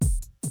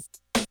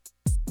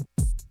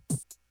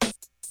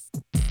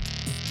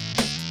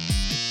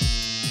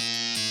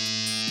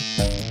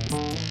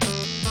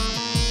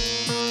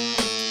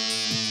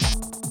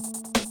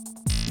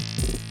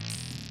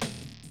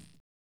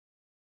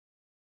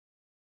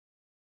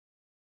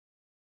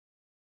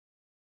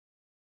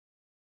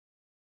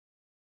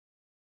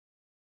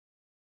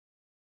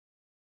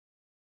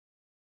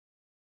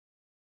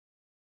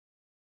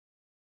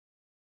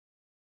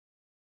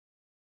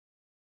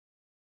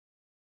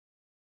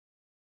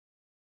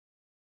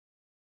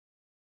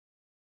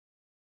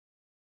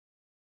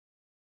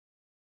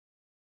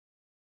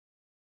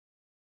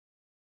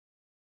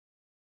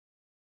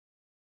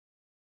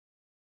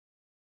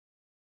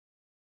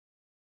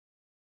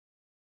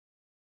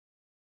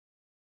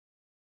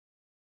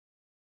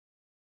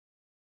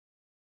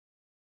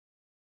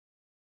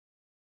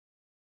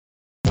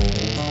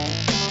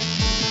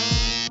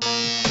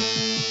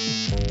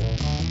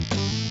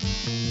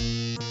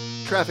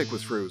Traffic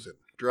was frozen,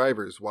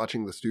 drivers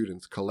watching the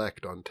students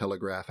collect on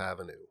Telegraph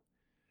Avenue.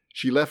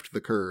 She left the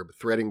curb,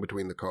 threading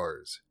between the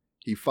cars.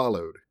 He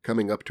followed,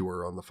 coming up to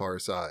her on the far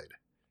side.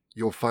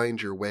 "You'll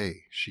find your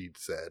way," she'd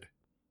said.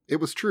 It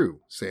was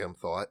true, Sam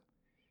thought.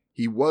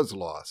 He was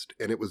lost,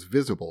 and it was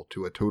visible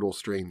to a total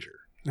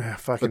stranger.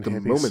 Fucking But the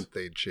hippies. moment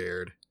they'd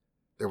shared,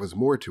 there was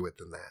more to it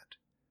than that.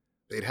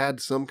 They'd had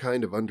some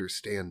kind of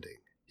understanding.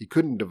 He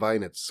couldn't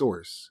divine its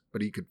source,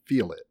 but he could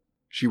feel it.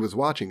 She was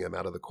watching him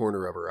out of the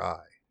corner of her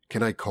eye.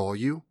 "Can I call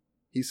you?"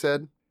 he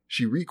said.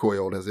 She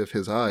recoiled as if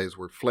his eyes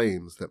were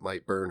flames that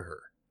might burn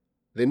her.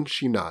 Then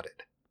she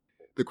nodded.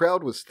 The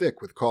crowd was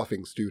thick with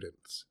coughing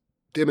students.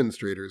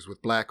 Demonstrators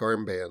with black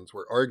armbands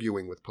were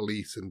arguing with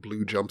police in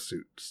blue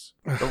jumpsuits.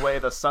 The way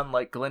the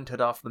sunlight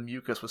glinted off the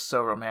mucus was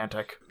so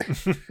romantic.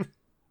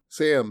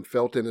 Sam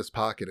felt in his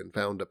pocket and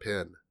found a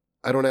pen.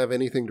 "I don't have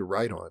anything to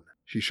write on."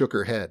 She shook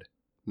her head.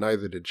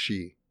 Neither did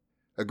she.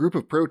 A group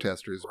of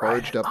protesters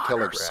barged up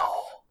Telegraph,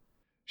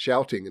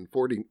 shouting and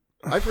forting.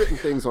 I've written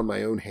things on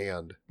my own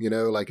hand,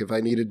 like if I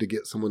needed to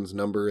get someone's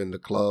number in the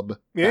club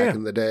back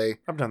in the day.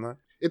 I've done that.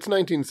 It's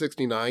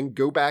 1969.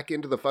 Go back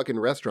into the fucking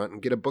restaurant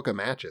and get a book of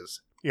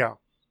matches. Yeah.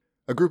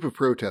 A group of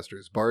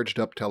protesters barged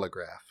up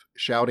Telegraph,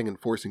 shouting and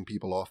forcing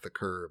people off the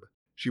curb.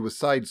 She was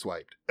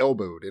sideswiped,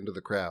 elbowed into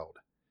the crowd.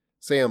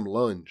 Sam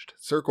lunged,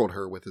 circled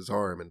her with his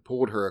arm, and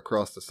pulled her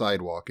across the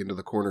sidewalk into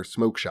the corner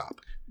smoke shop.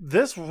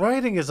 This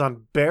writing is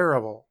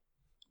unbearable.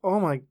 Oh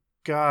my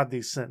God,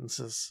 these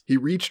sentences. He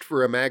reached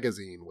for a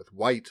magazine with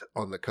white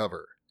on the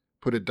cover,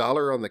 put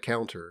 $1 on the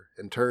counter,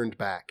 and turned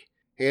back,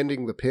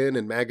 handing the pen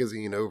and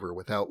magazine over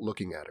without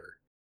looking at her.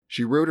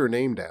 She wrote her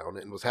name down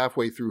and was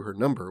halfway through her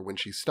number when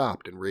she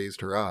stopped and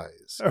raised her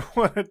eyes. I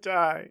want to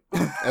die.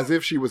 As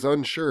if she was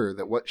unsure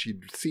that what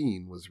she'd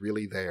seen was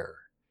really there.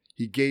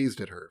 He gazed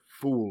at her,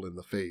 full in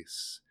the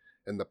face,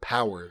 and the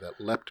power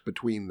that leapt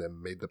between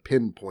them made the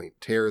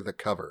pinpoint tear the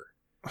cover.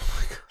 Oh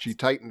my God. She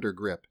tightened her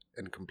grip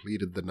and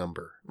completed the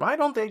number. Why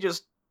don't they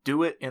just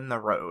do it in the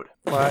road?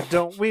 Why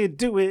don't we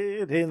do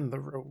it in the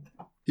road?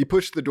 He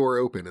pushed the door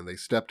open and they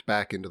stepped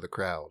back into the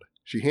crowd.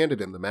 She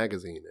handed him the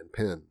magazine and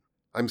pen.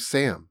 "I'm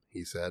Sam,"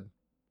 he said.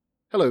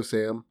 "Hello,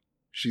 Sam."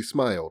 She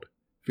smiled,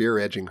 fear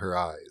edging her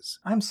eyes.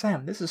 "I'm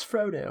Sam, this is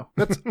Frodo."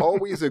 That's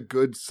always a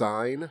good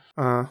sign.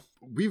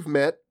 We've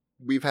met.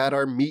 We've had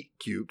our meet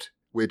cute,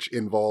 which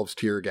involves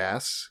tear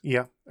gas.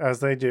 Yeah, as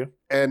they do.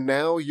 And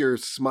now you're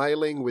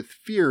smiling with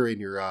fear in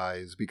your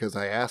eyes because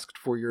I asked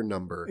for your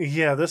number.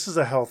 Yeah, this is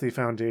a healthy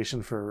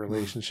foundation for a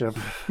relationship.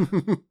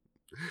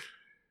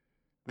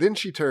 Then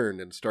she turned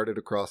and started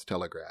across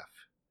Telegraph.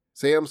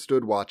 Sam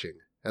stood watching.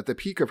 At the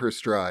peak of her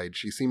stride,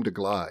 she seemed to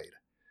glide,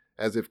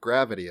 as if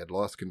gravity had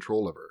lost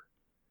control of her.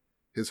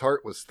 His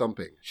heart was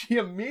thumping. She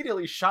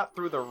immediately shot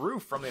through the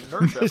roof from the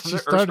inertia. She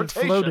started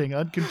floating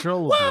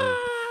uncontrollably.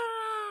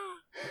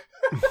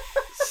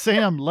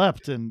 Sam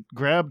leapt and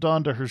grabbed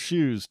onto her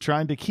shoes,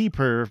 trying to keep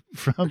her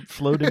from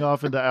floating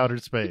off into outer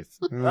space.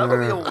 That would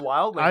be a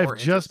wildly more I've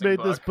just made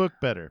interesting this book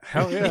better.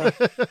 Hell yeah.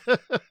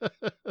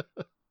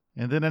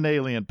 And then an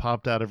alien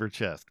popped out of her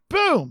chest.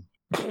 Boom!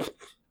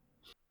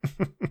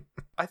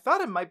 I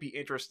thought it might be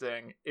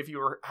interesting if you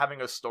were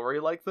having a story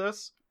like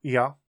this,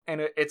 Yeah. and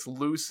it's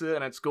lucid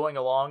and it's going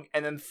along,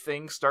 and then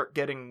things start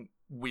getting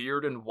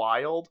weird and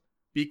wild,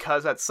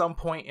 because at some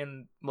point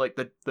in like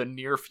the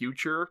near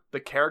future, the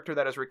character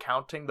that is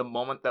recounting the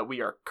moment that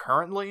we are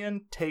currently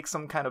in takes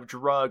some kind of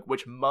drug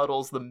which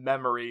muddles the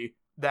memory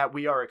that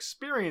we are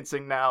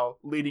experiencing now,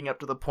 leading up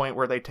to the point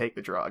where they take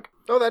the drug.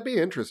 Oh, that'd be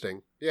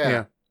interesting. Yeah.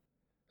 Yeah.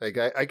 Like,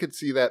 I could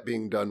see that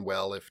being done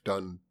well if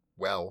done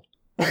well.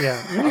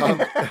 Yeah.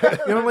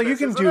 Like you This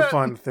can isn't do it.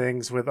 fun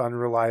things with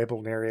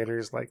unreliable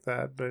narrators like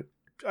that, but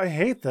I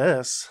hate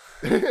this.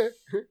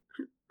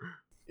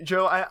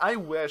 Joe, I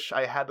wish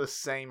I had the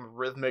same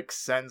rhythmic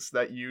sense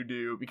that you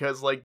do,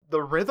 because like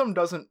the rhythm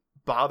doesn't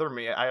bother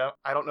me. I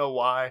don't know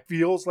why.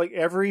 Feels like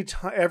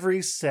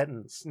every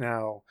sentence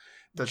now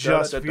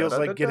just feels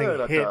like getting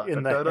hit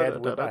in the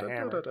head with a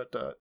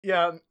hammer.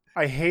 Yeah,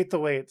 I hate the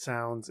way it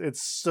sounds.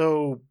 It's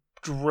so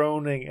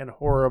droning and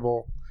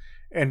horrible,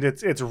 and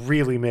it's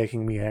really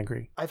making me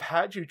angry. I've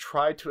had you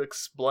try to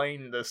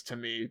explain this to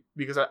me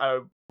because I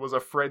was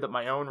afraid that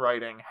my own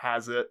writing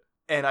has it,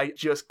 and I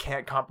just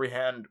can't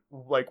comprehend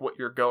like what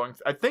you're going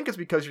through. I think it's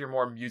because you're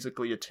more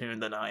musically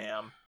attuned than I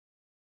am.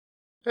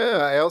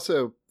 Yeah,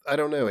 I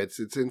don't know. It's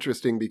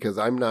interesting because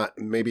I'm not,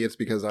 maybe it's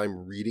because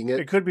I'm reading it.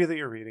 It could be that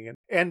you're reading it,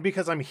 and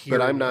because I'm hearing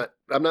But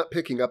I'm not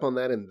picking up on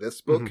that in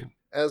this book Mhm.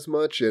 as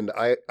much, and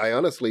I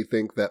honestly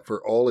think that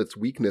for all its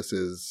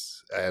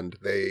weaknesses, and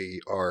they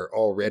are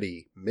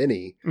already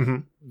many,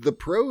 Mhm. the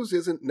prose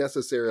isn't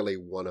necessarily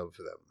one of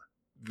them.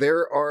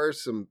 There are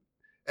some,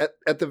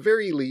 at the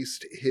very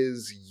least,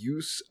 his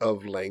use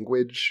of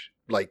language,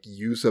 like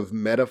use of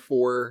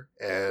metaphor,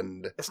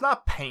 and It's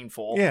not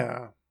painful.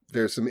 Yeah.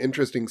 there's some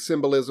interesting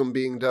symbolism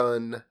being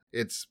done.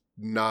 It's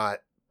not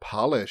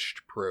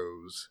polished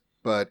prose,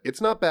 but it's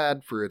not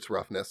bad for its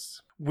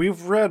roughness.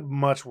 We've read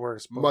much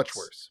worse books. Much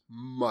worse.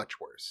 Much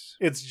worse.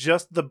 It's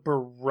just the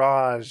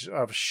barrage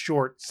of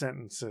short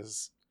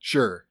sentences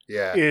Sure,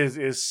 yeah.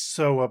 is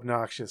so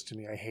obnoxious to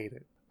me. I hate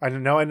it. I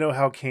know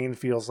how Kane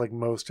feels like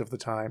most of the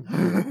time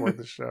when we record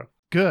this show.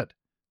 Good.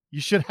 You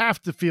should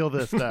have to feel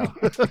this now.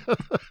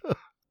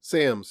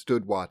 Sam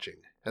stood watching.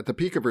 At the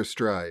peak of her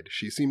stride,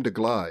 she seemed to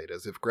glide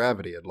as if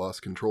gravity had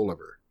lost control of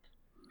her.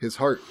 His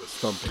heart was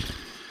thumping.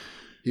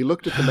 He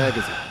looked at the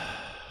magazine.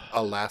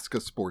 Alaska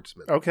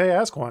Sportsman. Okay,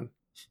 ask one.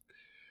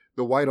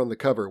 The white on the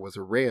cover was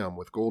a ram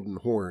with golden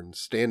horns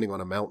standing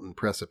on a mountain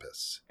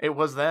precipice. It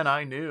was then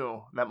I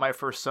knew that my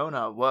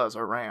fursona was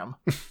a ram.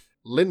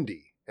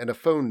 Lindy and a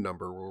phone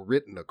number were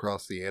written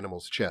across the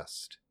animal's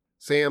chest.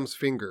 Sam's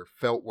finger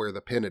felt where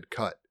the pen had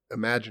cut,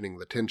 imagining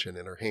the tension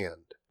in her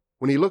hand.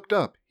 When he looked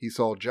up, he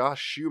saw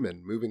Josh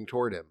Schumann moving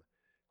toward him,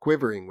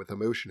 quivering with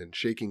emotion and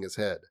shaking his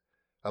head,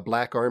 a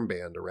black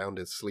armband around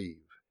his sleeve.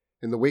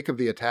 In the wake of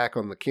the attack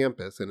on the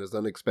campus and his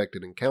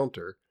unexpected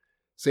encounter,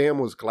 Sam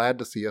was glad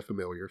to see a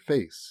familiar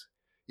face.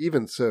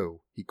 Even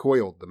so, he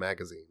coiled the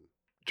magazine.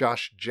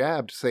 Josh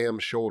jabbed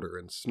Sam's shoulder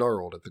and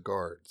snarled at the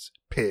guards.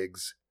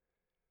 Pigs!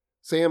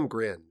 Sam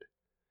grinned.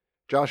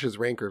 Josh's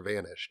rancor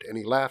vanished, and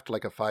he laughed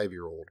like a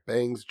 5-year-old,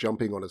 bangs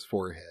jumping on his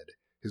forehead,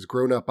 his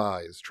grown-up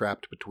eyes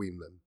trapped between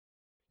them.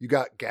 You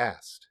got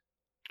gassed.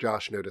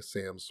 Josh noticed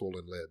Sam's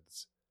swollen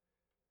lids.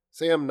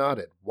 Sam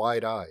nodded,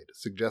 wide-eyed,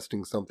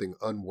 suggesting something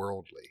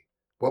unworldly.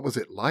 What was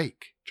it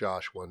like?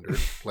 Josh wondered,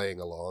 playing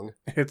along.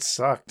 It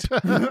sucked.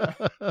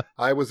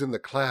 I was in the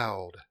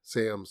cloud,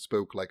 Sam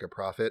spoke like a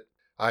prophet.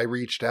 I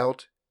reached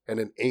out, and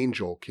an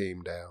angel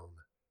came down.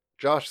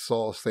 Josh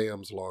saw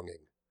Sam's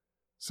longing.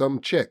 Some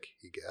chick,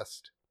 he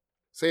guessed.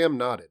 Sam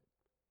nodded.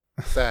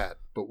 Sad,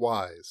 but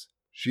wise.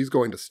 She's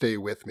going to stay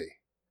with me.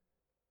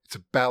 It's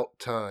about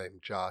time,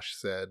 Josh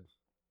said.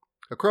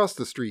 Across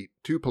the street,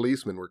 2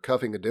 policemen were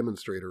cuffing a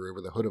demonstrator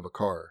over the hood of a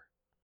car.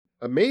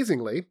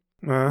 Amazingly,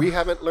 we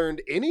haven't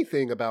learned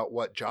anything about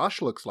what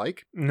Josh looks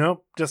like.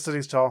 Nope, just that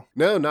he's tall.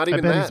 No, not I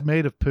even bet that. he's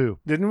made of poo.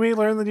 Didn't we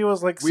learn that he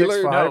was like We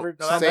learned 6'5" or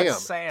no, something?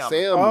 that's Sam.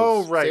 Sam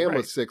Oh, right.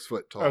 was 6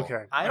 foot tall.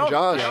 Okay. I don't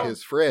Josh, know.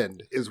 his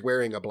friend, is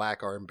wearing a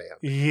black armband.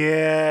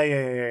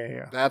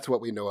 Yeah. That's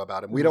what we know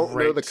about him. We don't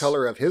know the Right.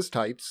 color of his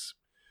tights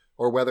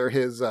or whether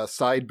his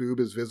side boob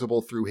is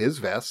visible through his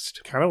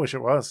vest. Kind of wish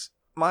it was.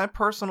 My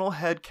personal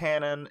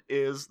headcanon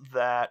is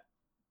that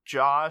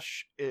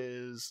Josh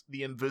is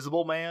the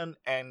Invisible Man,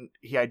 and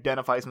he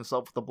identifies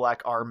himself with the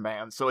black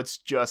armband, so it's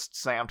just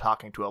Sam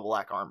talking to a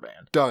black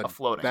armband. Done. A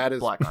floating That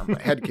is black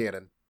armband.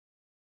 headcanon.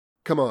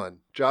 Come on.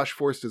 Josh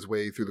forced his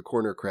way through the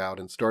corner crowd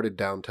and started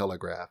down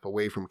Telegraph,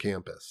 away from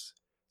campus.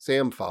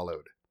 Sam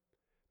followed.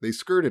 They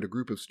skirted a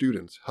group of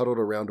students huddled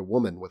around a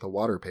woman with a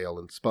water pail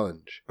and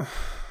sponge.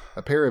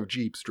 A pair of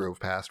jeeps drove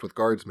past with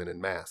guardsmen in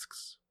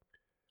masks.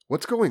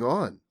 What's going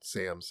on?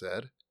 Sam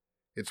said.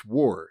 It's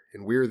war,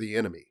 and we're the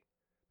enemy.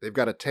 They've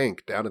got a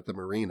tank down at the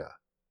marina.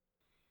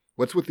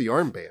 What's with the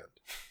armband?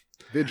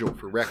 Vigil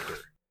for Rector.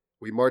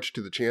 We marched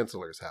to the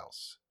Chancellor's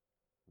house.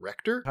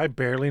 Rector? I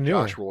barely knew.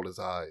 Josh rolled his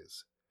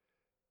eyes.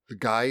 The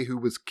guy who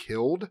was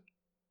killed?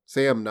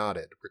 Sam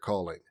nodded,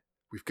 recalling.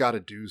 We've got to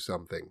do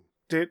something.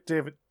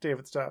 David,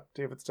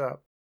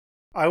 stop.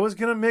 I was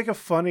going to make a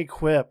funny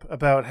quip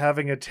about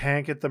having a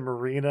tank at the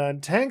marina,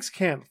 and tanks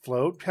can't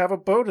float. Have a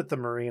boat at the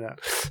marina.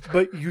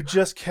 But you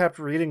just kept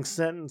reading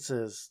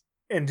sentences,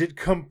 and it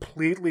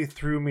completely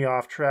threw me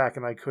off track,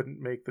 and I couldn't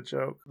make the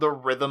joke. The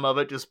rhythm of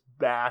it just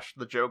bashed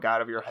the joke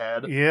out of your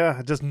head. Yeah,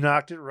 it just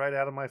knocked it right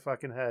out of my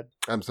fucking head.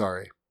 I'm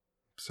sorry.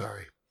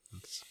 Sorry.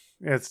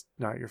 It's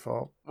not your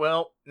fault.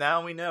 Well,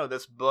 now we know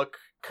this book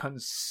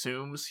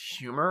consumes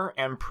humor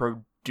and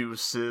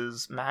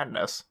produces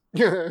madness.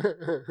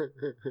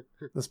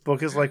 This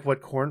book is like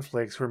what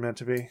cornflakes were meant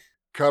to be.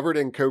 Covered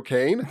in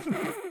cocaine?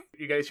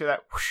 You guys hear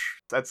that?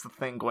 Whoosh, that's the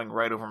thing going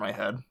right over my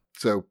head.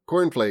 So,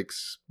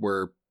 cornflakes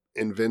were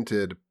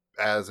invented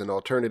as an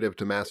alternative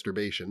to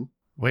masturbation.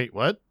 Wait,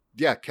 what?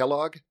 Yeah,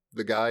 Kellogg,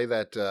 the guy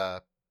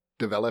that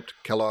developed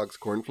Kellogg's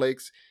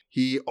cornflakes,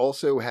 he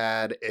also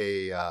had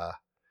a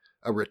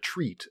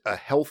retreat, a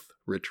health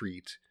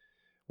retreat,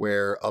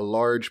 where a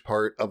large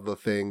part of the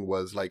thing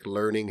was like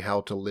learning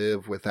how to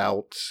live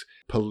without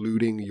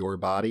polluting your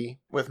body.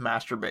 With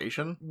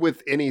masturbation?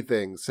 With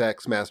anything,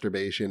 sex,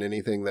 masturbation,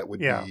 anything that would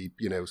Yeah. be,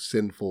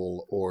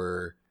 sinful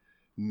or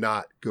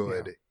not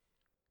good.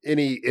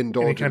 Any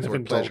indulgence kind of or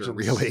pleasure,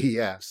 indulgence. really,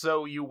 yeah.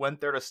 So you went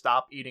there to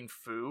stop eating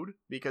food?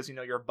 Because,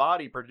 your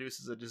body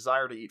produces a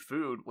desire to eat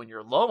food when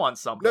you're low on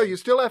something. No, you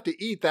still have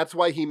to eat. That's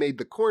why he made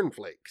the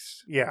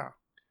cornflakes. Yeah.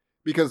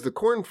 Because the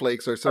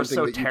cornflakes are are something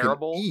so that you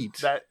terrible can eat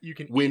that you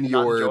can when eat and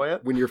not enjoy you're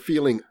it. when you're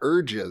feeling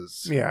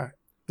urges. Yeah.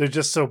 They're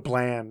just so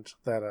bland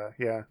that,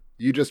 yeah.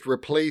 You just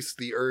replace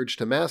the urge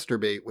to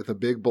masturbate with a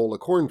big bowl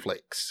of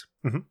cornflakes.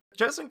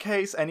 Just in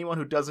case anyone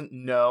who doesn't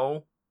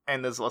know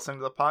and is listening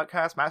to the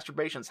podcast,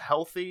 masturbation's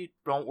healthy.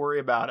 Don't worry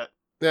about it.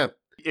 Yeah.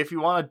 If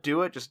you want to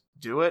do it, just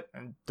do it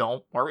and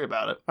don't worry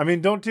about it. I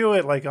mean, don't do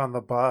it like on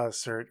the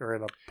bus or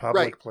in a public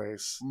Right.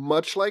 place.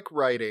 Much like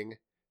writing,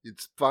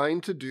 it's fine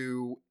to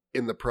do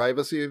in the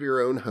privacy of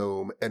your own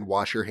home and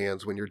wash your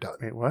hands when you're done.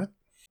 Wait, what?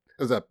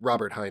 It was a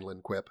Robert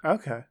Heinlein quip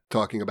Okay.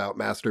 talking about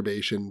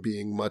masturbation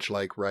being much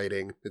like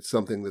writing. It's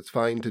something that's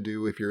fine to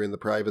do if you're in the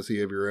privacy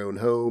of your own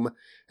home,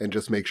 and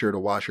just make sure to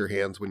wash your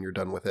hands when you're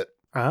done with it.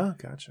 Ah,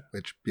 gotcha.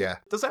 Which, yeah.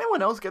 Does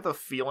anyone else get the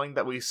feeling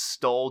that we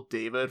stole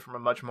David from a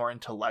much more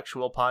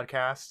intellectual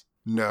podcast?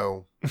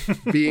 No.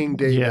 Being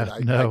David, Yeah, I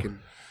no. can...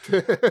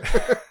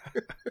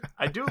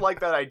 I do like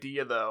that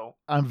idea, though.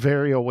 I'm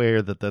very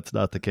aware that that's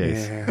not the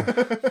case. Yeah.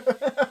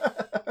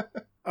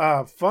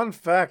 Fun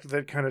fact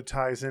that kind of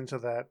ties into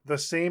that. The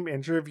same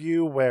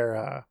interview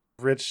where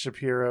Rich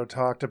Shapiro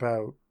talked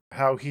about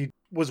how he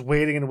was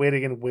waiting and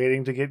waiting and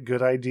waiting to get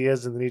good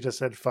ideas, and then he just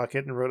said fuck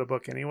it and wrote a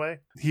book anyway.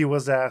 He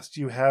was asked,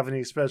 "Do you have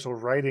any special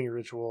writing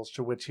rituals?"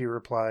 To which he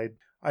replied,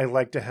 "I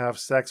like to have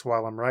sex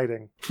while I'm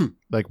writing."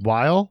 Like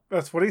while?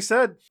 That's what he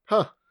said.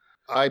 Huh.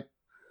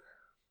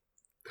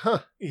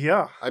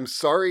 Yeah. I'm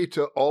sorry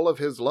to all of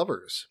his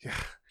lovers. Yeah.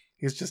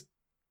 He's just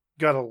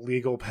got a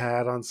legal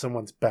pad on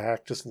someone's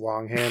back, just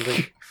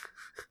long-handed.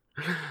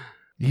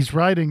 He's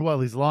writing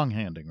while he's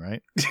long-handing,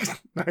 right?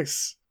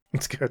 Nice.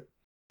 That's good.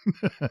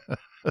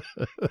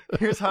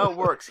 Here's how it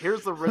works.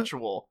 Here's the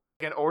ritual.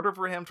 In order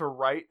for him to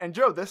write, and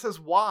Joe, this is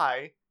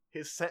why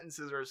his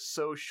sentences are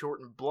so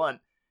short and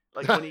blunt.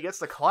 Like, when he gets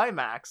the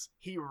climax,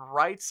 he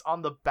writes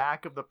on the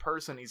back of the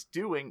person he's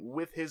doing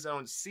with his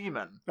own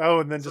semen. Oh,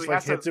 and then So just he like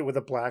has hits to- it with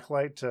a black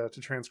light to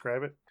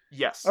transcribe it.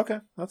 Yes. Okay,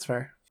 that's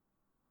fair.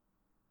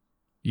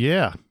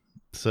 Yeah.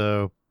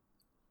 So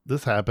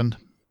this happened.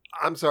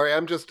 I'm sorry,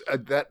 I'm just...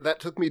 that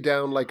took me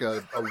down like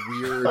a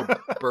weird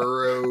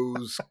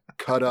Burroughs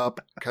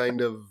cut-up kind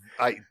of...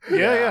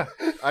 Yeah.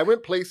 I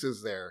went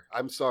places there.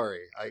 I'm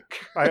sorry.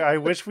 I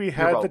wish we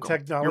had the welcome. You're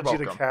technology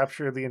to welcome.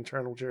 capture the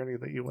internal journey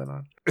that you went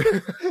on.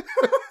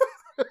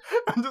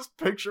 I'm just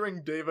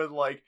picturing David,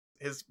 like,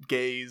 his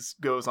gaze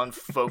goes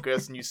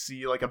unfocused and you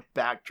see, like, a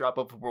backdrop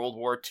of World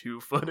War II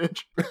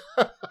footage.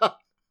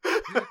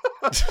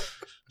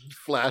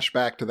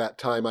 Flashback to that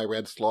time I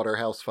read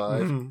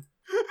Slaughterhouse-Five. Mhm.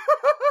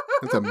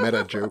 It's a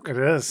meta joke. It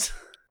is.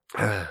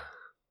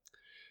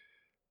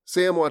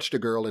 Sam watched a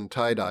girl in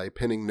tie-dye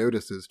pinning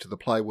notices to the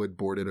plywood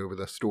boarded over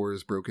the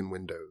store's broken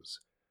windows.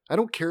 I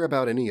don't care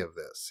about any of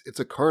this. It's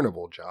a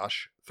carnival,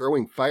 Josh.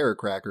 Throwing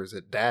firecrackers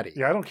at Daddy.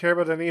 Yeah, I don't care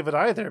about any of it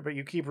either, but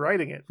you keep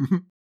writing it.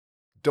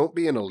 Don't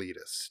be an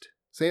elitist.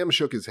 Sam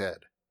shook his head.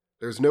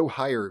 There's no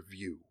higher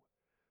view.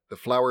 The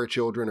flower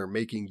children are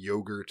making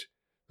yogurt,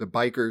 the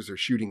bikers are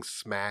shooting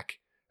smack,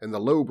 and the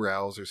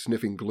lowbrows are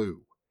sniffing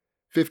glue.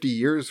 50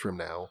 years from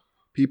now,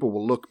 people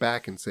will look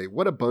back and say,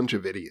 what a bunch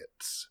of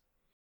idiots.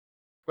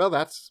 Well,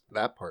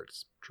 that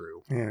part's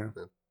true. Yeah.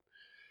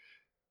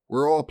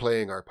 We're all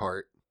playing our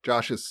part.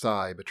 Josh's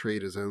sigh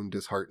betrayed his own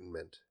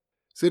disheartenment.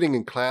 Sitting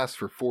in class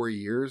for 4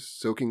 years,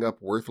 soaking up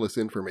worthless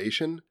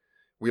information,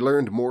 we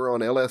learned more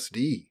on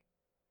LSD.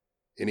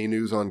 Any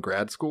news on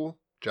grad school?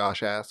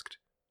 Josh asked.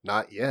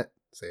 Not yet,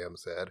 Sam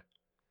said.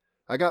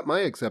 I got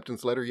my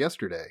acceptance letter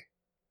yesterday.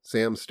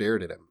 Sam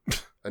stared at him.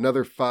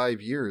 Another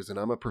 5 years and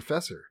I'm a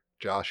professor.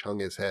 Josh hung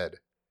his head.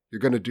 You're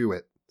going to do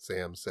it,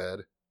 Sam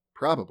said.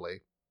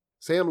 Probably.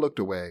 Sam looked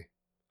away.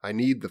 I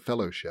need the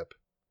fellowship.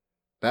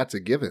 That's a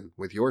given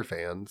with your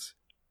fans.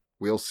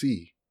 We'll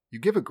see. You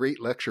give a great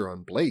lecture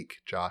on Blake,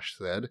 Josh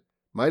said.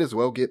 Might as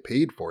well get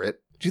paid for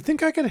it. Do you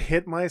think I could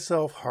hit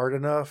myself hard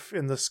enough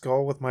in the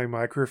skull with my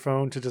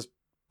microphone to just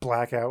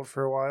black out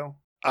for a while?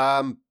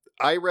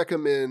 I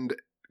recommend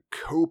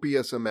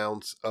copious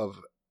amounts of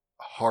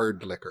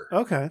hard liquor.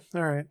 Okay,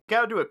 all right.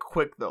 Gotta do it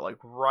quick, though, like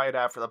right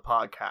after the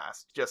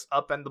podcast. Just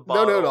upend the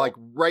bottle. No, like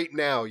right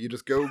now. You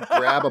just go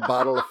grab a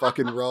bottle of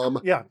fucking rum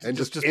Yeah, and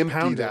just pound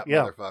empty it. that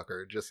Yeah.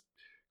 motherfucker. Just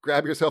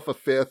grab yourself a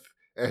fifth,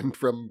 and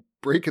from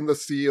breaking the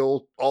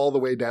seal all the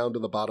way down to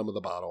the bottom of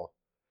the bottle.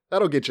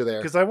 That'll get you there.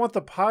 Because I want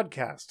the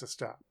podcast to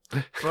stop.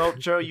 Well,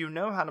 Joe, you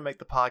know how to make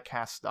the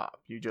podcast stop.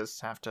 You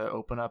just have to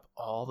open up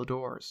all the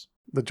doors.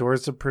 The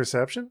doors of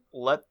perception?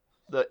 Let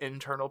the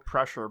internal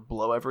pressure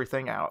blow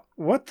everything out.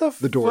 What the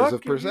The doors fuck of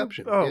are you-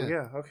 perception, Oh, yeah.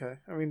 yeah, okay.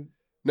 I mean...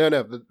 No,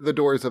 the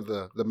doors of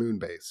the moon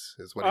base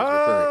is what he's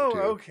referring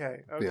to. okay.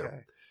 Yeah.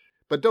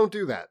 But don't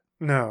do that.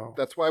 No.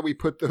 That's why we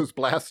put those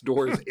blast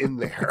doors in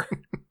there.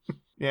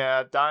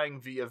 Yeah,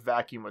 dying via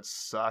vacuum would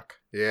suck.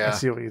 I Yeah.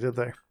 see what you did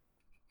there.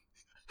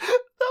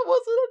 That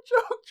wasn't a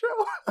joke,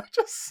 Joe. I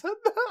just said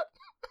that.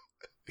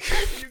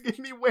 You give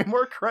me way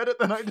more credit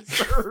than I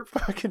deserve.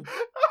 Fucking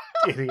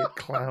idiot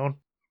clown.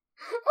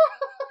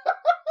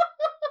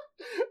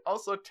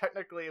 Also,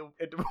 technically,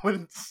 it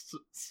wouldn't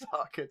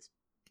suck. It's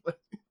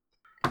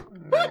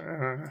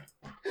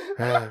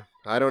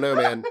I don't know,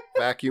 man.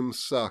 Vacuums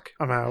suck.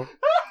 I'm out.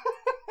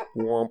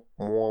 Womp,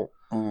 womp,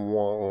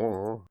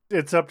 womp.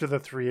 It's up to the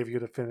three of you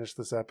to finish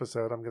this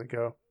episode. I'm going to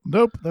go.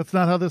 Nope, that's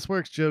not how this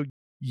works, Joe.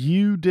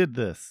 You did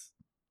this.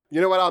 You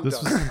know what? I'm This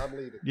done. was- I'm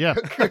leaving. Yeah.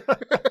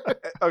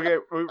 okay.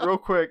 Real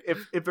quick,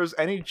 if there's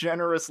any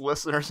generous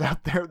listeners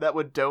out there that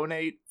would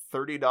donate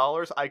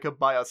 $30, I could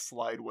buy a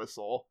slide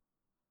whistle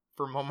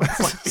for moments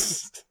like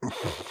these.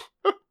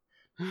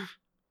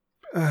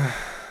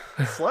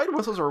 Slide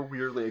whistles are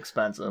weirdly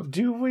expensive.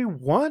 Do we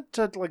want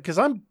to, like, because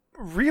I'm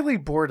really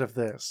bored of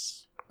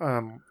this.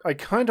 I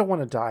kind of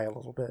want to die a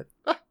little bit.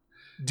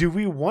 Do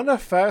we want to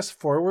fast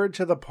forward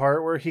to the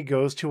part where he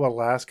goes to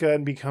Alaska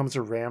and becomes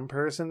a ram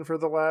person for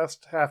the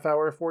last half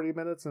hour, 40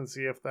 minutes, and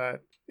see if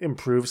that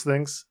improves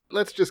things?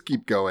 Let's just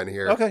keep going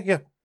here. Okay, yeah.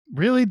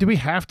 Really? Do we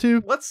have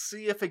to? Let's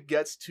see if it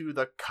gets to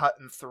the cut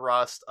and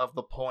thrust of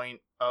the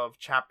point of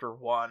chapter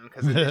 1,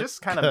 because it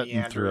just kind Cut of and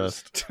meanders.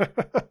 thrust.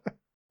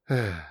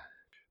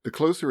 The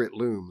closer it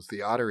looms,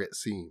 the odder it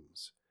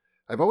seems.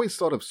 I've always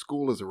thought of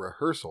school as a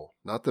rehearsal,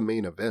 not the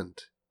main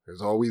event.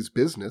 There's always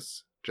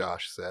business,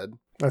 Josh said.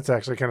 That's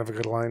actually kind of a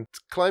good line. It's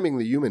climbing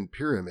the human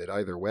pyramid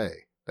either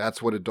way.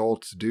 That's what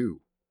adults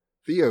do.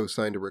 Theo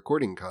signed a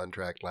recording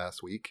contract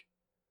last week.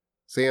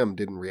 Sam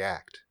didn't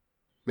react.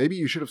 Maybe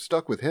you should have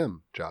stuck with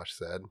him, Josh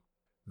said.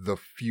 The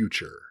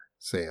future,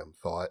 Sam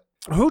thought.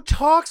 Who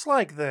talks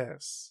like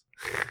this?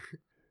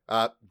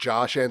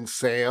 Josh and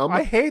Sam?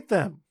 I hate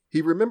them.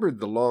 He remembered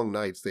the long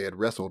nights they had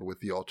wrestled with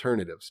the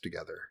alternatives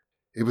together.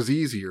 It was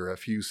easier a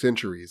few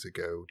centuries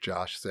ago,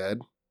 Josh said.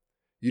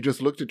 You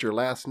just looked at your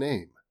last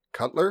name.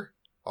 Cutler?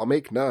 I'll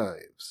make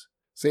knives.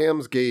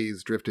 Sam's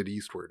gaze drifted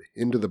eastward,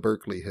 into the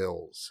Berkeley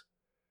Hills.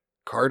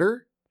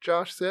 Carter?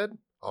 Josh said.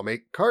 I'll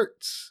make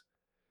carts.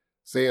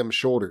 Sam's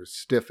shoulders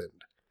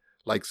stiffened,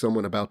 like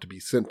someone about to be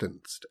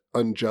sentenced,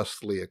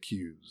 unjustly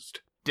accused.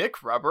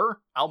 Dick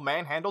Rubber, I'll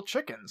manhandle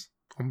chickens.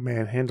 Oh,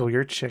 man, handle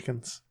your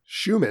chickens.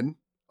 Schumann?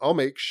 I'll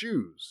make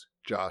shoes.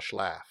 Josh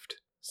laughed.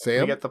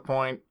 Sam? You get the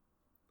point.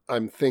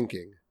 I'm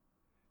thinking.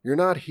 You're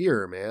not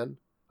here, man.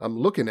 I'm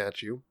looking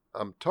at you.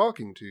 I'm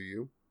talking to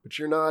you, but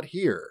you're not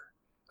here.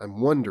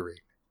 I'm wondering.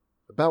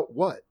 About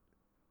what?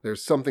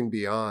 There's something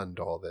beyond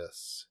all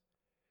this.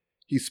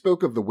 He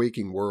spoke of the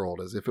waking world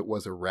as if it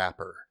was a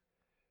wrapper.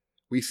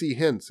 We see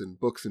hints in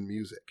books and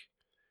music.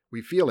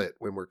 We feel it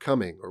when we're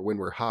coming or when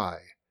we're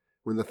high,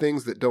 when the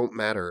things that don't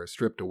matter are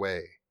stripped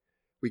away.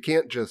 We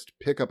can't just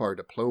pick up our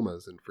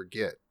diplomas and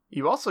forget.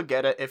 You also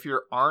get it if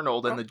you're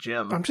Arnold in the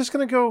gym. I'm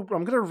going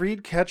to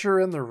read Catcher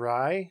in the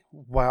Rye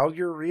while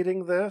you're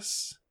reading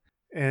this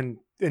and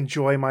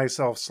enjoy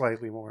myself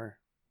slightly more.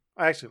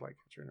 I actually like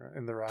Catcher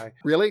in the Rye.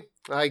 Really?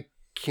 I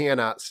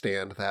cannot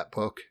stand that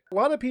book. A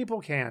lot of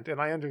people can't,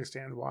 and I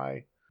understand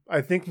why.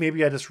 I think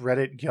maybe I just read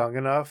it young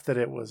enough that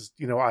it was,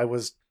 I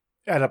was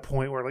at a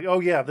point where like, oh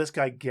yeah, this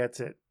guy gets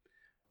it.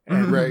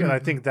 And, Right. and I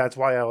think that's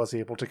why I was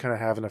able to kind of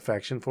have an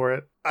affection for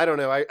it. I don't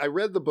know. I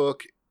read the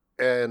book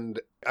and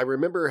I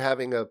remember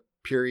having a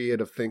period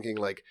of thinking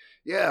like,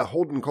 yeah,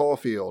 Holden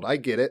Caulfield, I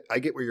get it. I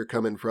get where you're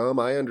coming from.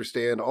 I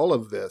understand all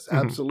of this. Mhm.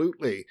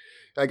 Absolutely.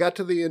 I got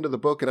to the end of the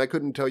book and I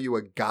couldn't tell you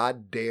a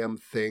goddamn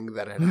thing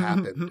that had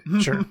happened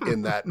Sure.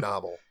 in that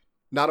novel.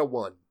 Not a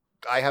one.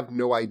 I have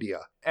no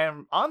idea.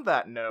 And on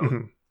that note,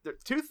 Mhm. there are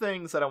two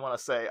things that I want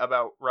to say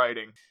about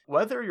writing.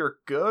 Whether you're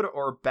good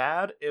or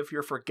bad, if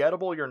you're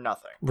forgettable, you're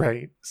nothing.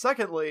 Right.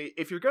 Secondly,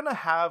 if you're going to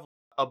have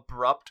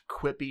abrupt,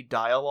 quippy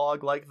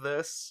dialogue like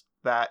this,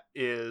 that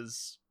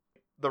is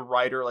the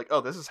writer like, oh,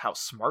 this is how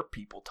smart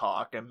people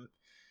talk. And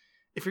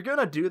if you're going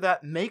to do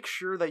that, make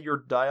sure that your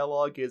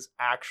dialogue is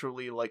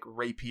actually like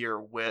rapier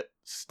wit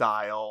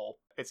style.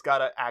 It's got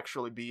to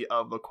actually be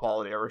of the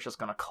quality or it's just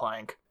going to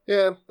clank.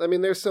 Yeah, I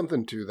mean, there's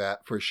something to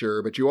that for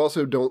sure, but you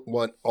also don't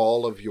want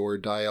all of your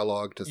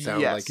dialogue to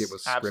sound Yes, like it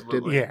was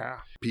absolutely. scripted. Yeah.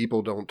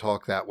 People don't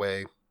talk that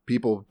way.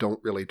 People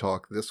don't really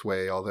talk this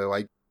way, although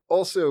I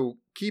also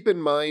keep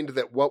in mind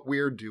that what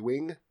we're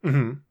doing,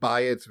 hmm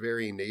by its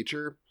very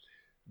nature,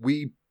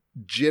 we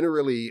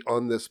generally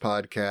on this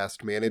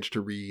podcast manage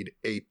to read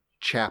a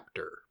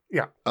chapter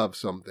Yeah. of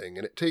something,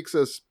 and it takes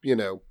us,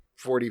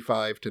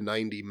 45 to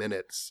 90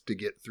 minutes to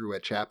get through a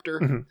chapter.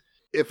 Mhm.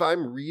 If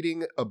I'm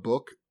reading a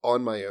book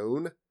on my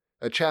own,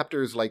 a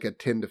chapter is like a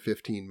 10 to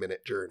 15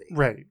 minute journey.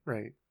 Right.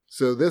 Right.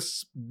 So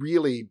this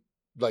really,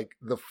 like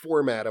the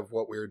format of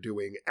what we're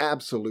doing,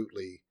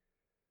 absolutely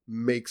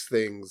makes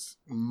things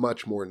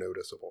much more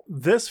noticeable.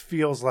 This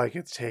feels like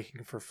it's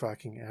taking for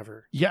fucking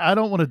ever. Yeah, I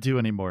don't want to do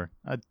anymore.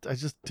 I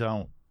just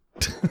don't.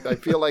 I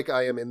feel like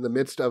I am in the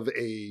midst of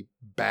a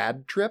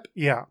bad trip.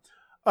 Yeah.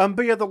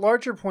 But yeah, the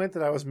larger point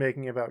that I was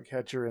making about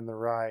Catcher in the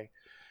Rye,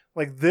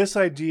 like this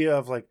idea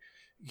of like,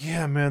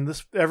 yeah, man,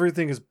 this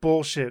everything is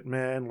bullshit,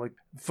 man. Like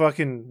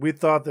fucking, we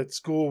thought that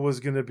school was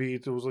gonna be,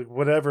 it was like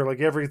whatever, like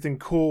everything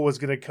cool was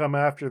gonna come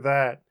after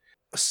that.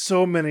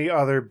 So many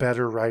other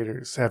better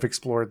writers have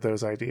explored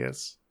those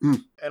ideas.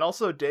 And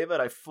also, David,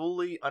 I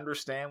fully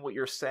understand what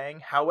you're saying.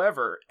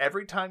 However,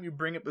 every time you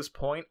bring up this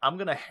point, I'm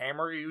going to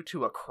hammer you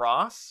to a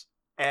cross,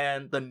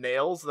 and the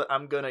nails that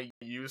I'm going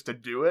to use to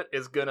do it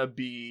is going to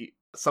be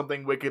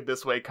Something Wicked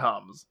This Way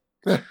Comes,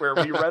 where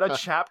we read a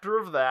chapter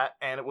of that,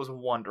 and it was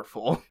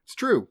wonderful. It's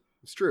true.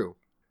 It's true.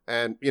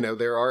 And,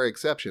 there are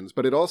exceptions,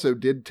 but it also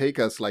did take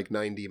us like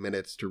 90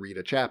 minutes to read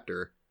a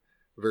chapter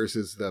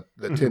versus the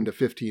 10 to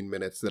 15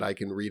 minutes that I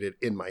can read it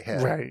in my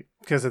head. Right.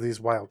 Because of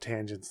these wild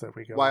tangents that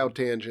we go Wild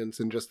on. tangents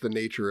and just the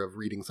nature of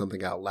reading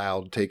something out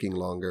loud taking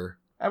longer.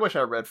 I wish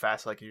I read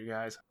fast like you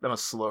guys. I'm a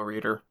slow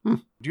reader. Do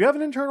you have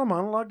an internal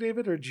monologue,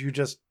 David, or do you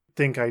just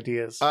think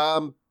ideas?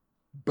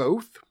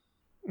 Both.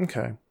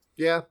 Okay.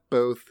 Yeah,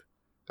 both.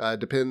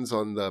 Depends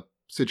on the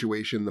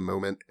situation, the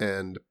moment,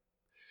 and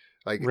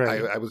like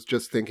Right. I was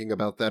just thinking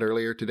about that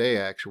earlier today,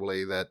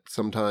 actually, that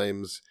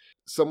sometimes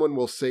someone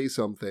will say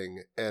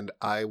something and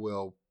I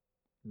will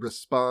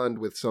respond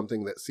with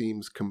something that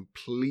seems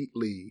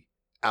completely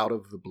out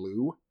of the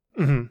blue,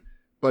 Mhm.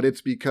 but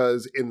it's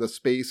because in the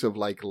space of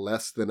like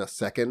less than a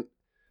second,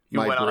 You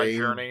my went on a brain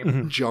journey.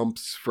 Mhm.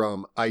 jumps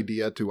from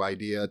idea to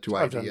idea to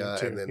I've done idea, that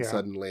too, and then yeah.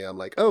 suddenly I'm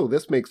like, oh,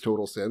 this makes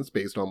total sense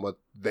based on what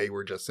they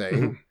were just saying.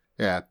 Mhm.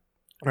 Yeah.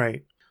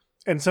 Right.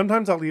 And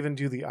sometimes I'll even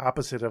do the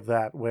opposite of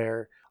that,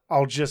 where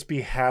I'll just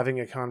be having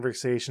a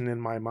conversation in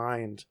my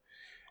mind,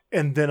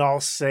 and then I'll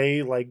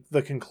say like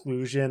the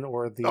conclusion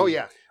or the Oh,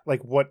 yeah.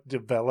 like what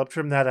developed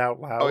from that out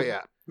loud. Oh,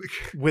 yeah.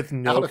 With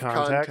no Out of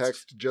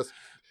context. just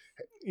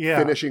Yeah.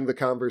 finishing the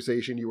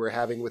conversation you were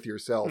having with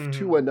yourself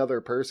to another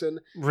person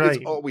Right.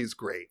 is always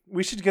great.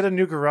 We should get a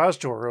new garage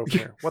door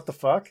opener. What the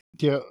fuck?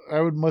 Yeah,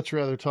 I would much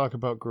rather talk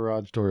about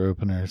garage door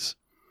openers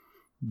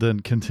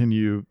than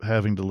continue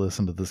having to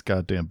listen to this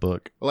goddamn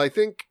book. Well, I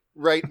think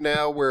right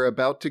now we're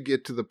about to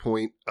get to the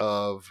point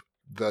of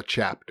the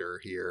chapter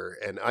here,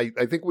 and I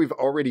think we've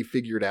already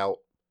figured out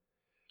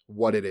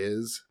what it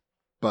is,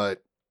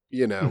 but,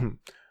 you know. Mhm.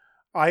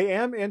 I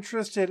am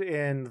interested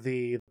in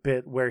the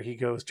bit where he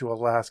goes to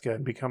Alaska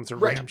and becomes a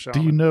Right. ram shaman.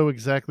 Do you know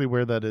exactly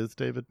where that is,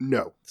 David?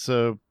 No.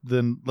 So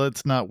then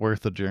let's not worth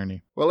the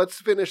journey. Well,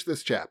 let's finish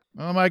this chapter.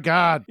 Oh my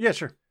God. Yeah,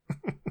 sure.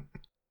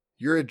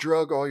 You're a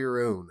drug all your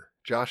own.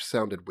 Josh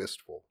sounded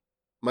wistful.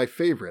 My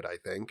favorite, I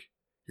think.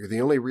 You're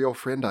the only real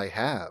friend I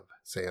have,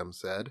 Sam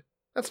said.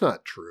 That's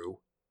not true.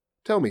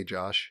 Tell me,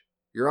 Josh,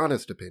 your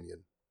honest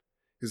opinion.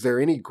 Is there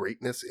any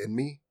greatness in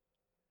me?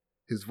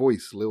 His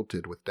voice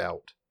lilted with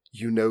doubt.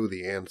 You know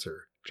the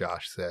answer,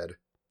 Josh said.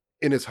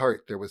 In his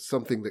heart there was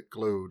something that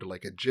glowed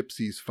like a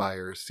gypsy's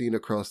fire seen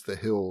across the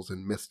hills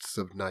and mists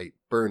of night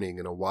burning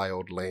in a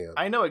wild land.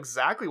 I know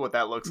exactly what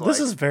that looks like. This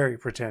is very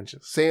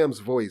pretentious. Sam's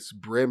voice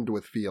brimmed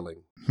with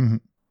feeling.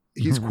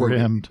 He's quoting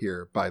Brimmed.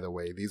 here, by the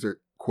way. These are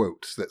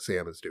quotes that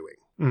Sam is doing.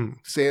 Mm.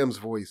 Sam's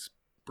voice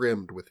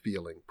brimmed with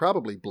feeling.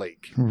 Probably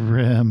Blake.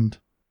 Rimmed.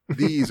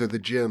 These are the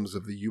gems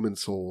of the human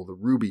soul, the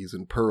rubies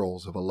and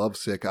pearls of a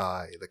lovesick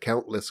eye, the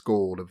countless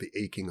gold of the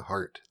aching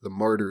heart, the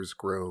martyr's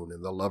groan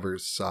and the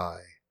lover's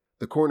sigh.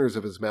 The corners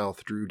of his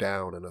mouth drew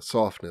down and a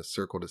softness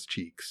circled his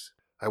cheeks.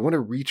 I want to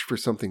reach for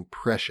something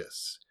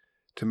precious,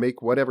 to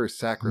make whatever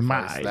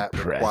sacrifice My that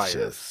precious.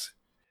 requires.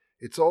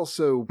 It's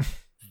also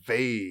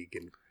vague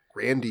and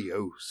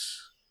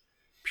grandiose.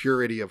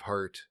 Purity of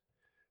heart,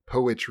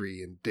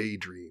 poetry and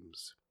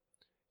daydreams.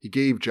 He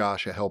gave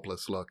Josh a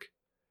helpless look.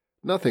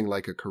 Nothing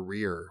like a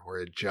career or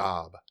a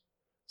job.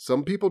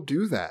 Some people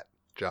do that,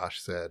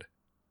 Josh said.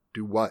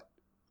 Do what?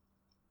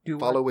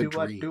 Follow a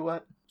dream. Do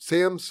what?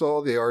 Sam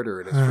saw the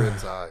ardor in his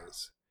friend's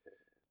eyes.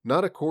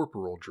 Not a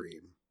corporal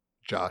dream,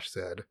 Josh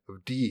said,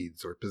 of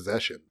deeds or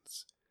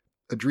possessions.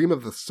 A dream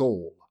of the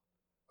soul,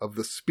 of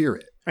the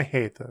spirit. I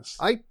hate this.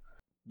 I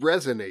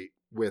resonate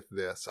with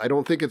this. I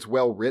don't think it's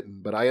well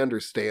written, but I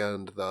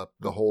understand the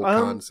whole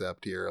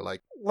concept here.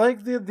 Like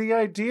the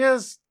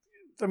ideas,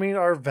 I mean,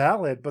 are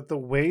valid, but the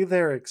way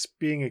they're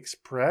being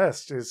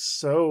expressed is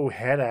so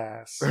head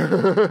ass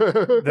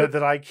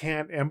that I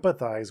can't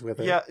empathize with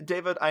it. Yeah,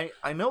 David, I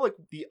know like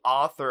the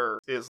author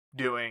is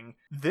doing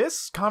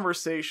this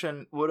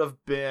conversation would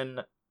have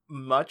been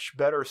much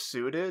better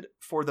suited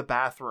for the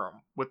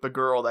bathroom with the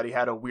girl that he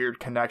had a weird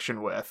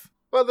connection with.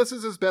 Well, this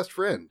is his best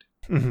friend.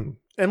 Mhm.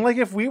 And like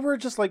if we were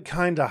just like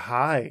kind of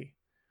high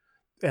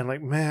and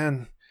like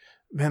man,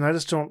 I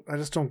just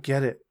don't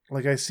get it.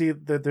 Like I see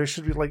that there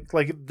should be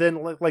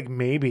like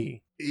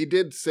maybe. He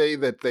did say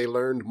that they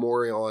learned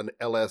more on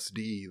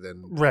LSD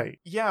than... Right.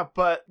 Yeah,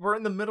 but we're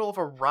in the middle of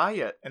a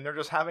riot and they're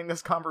just having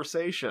this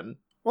conversation.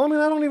 Well,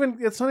 I mean,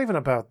 it's not even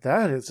about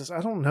that. It's just,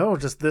 I don't know,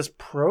 just this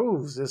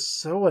prose is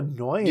so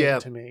annoying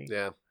to me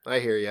Yeah, I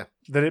hear you.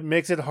 that it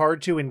makes it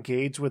hard to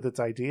engage with its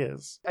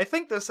ideas. I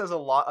think this says a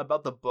lot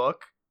about the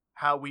book,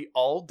 how we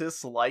all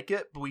dislike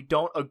it, but we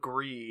don't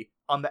agree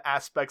on the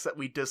aspects that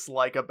we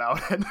dislike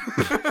about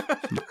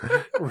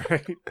it.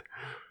 Right.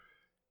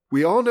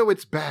 We all know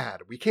it's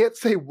bad. We can't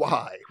say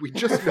why. We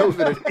just know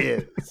that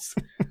it is.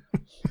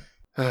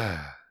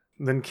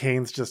 Then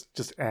Kane's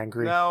just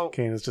angry. No.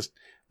 Kane is just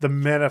the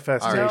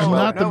manifestation. All right, I'm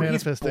well, not the no, he's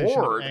manifestation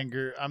of bored.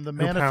 anger. I'm the Who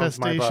pounds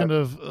my manifestation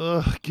butt?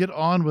 of, get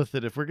on with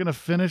it. If we're going to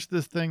finish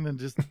this thing, then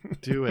just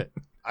do it.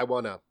 I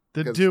want to.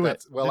 Then do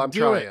it. Well, Then I'm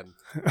do it.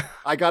 trying.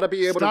 I got to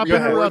be able Stop to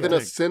read more than a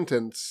interrupting.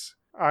 sentence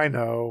I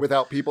know.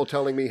 without people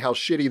telling me how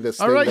shitty this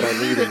All thing right, that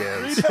I'm read reading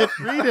it. is. Read it.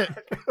 Read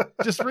it.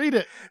 Just read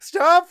it.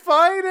 Stop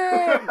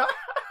fighting!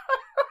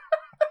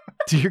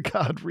 Dear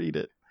God, read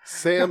it.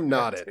 Sam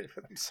nodded. David,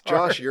 I'm sorry.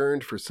 Josh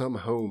yearned for some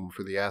home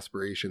for the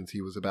aspirations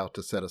he was about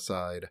to set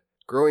aside.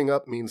 Growing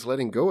up means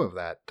letting go of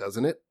that,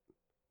 doesn't it?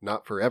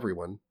 Not for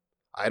everyone.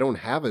 I don't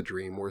have a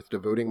dream worth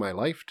devoting my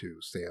life to,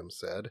 Sam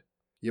said.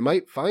 You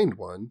might find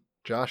one,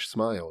 Josh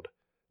smiled.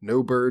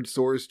 No bird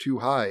soars too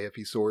high if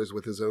he soars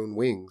with his own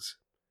wings.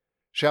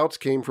 Shouts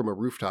came from a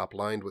rooftop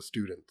lined with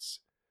students.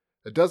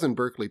 A dozen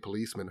Berkeley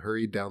policemen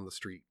hurried down the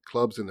street,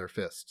 clubs in their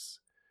fists.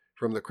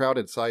 From the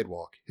crowded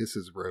sidewalk,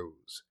 hisses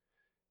rose.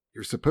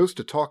 "You're supposed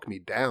to talk me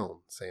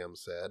down," Sam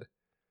said.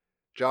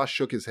 Josh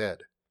shook his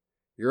head.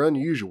 "You're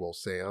unusual,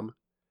 Sam.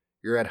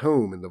 You're at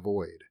home in the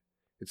void.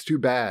 It's too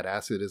bad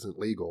acid isn't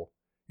legal.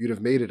 You'd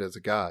have made it as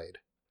a guide.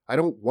 I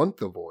don't want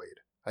the void.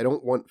 I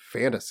don't want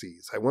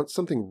fantasies. I want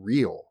something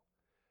real.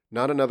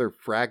 Not another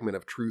fragment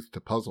of truth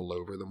to puzzle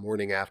over the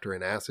morning after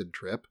an acid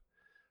trip.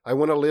 I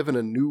want to live in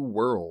a new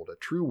world, a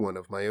true one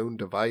of my own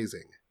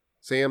devising."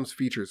 Sam's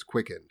features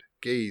quickened,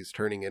 gaze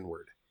turning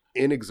inward.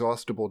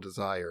 Inexhaustible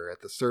desire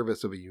at the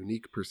service of a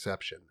unique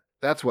perception.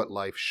 That's what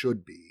life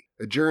should be.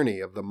 A journey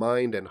of the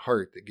mind and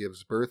heart that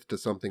gives birth to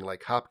something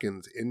like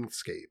Hopkins'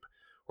 Inkscape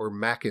or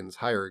Macken's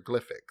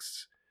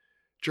hieroglyphics.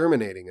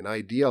 Germinating an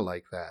idea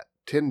like that,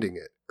 tending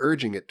it,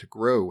 urging it to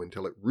grow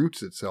until it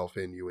roots itself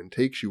in you and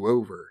takes you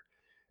over,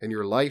 and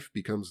your life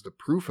becomes the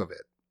proof of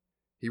it.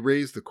 He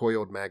raised the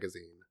coiled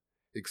magazine,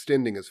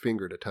 extending his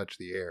finger to touch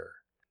the air.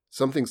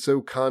 Something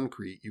so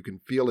concrete you can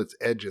feel its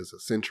edges a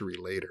century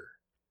later.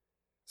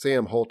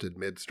 Sam halted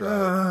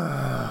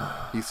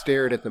mid-stride. He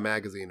stared at the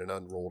magazine and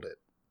unrolled it.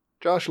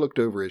 Josh looked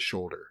over his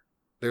shoulder.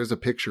 "There's a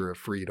picture of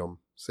freedom,"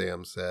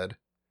 Sam said.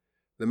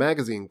 The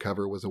magazine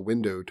cover was a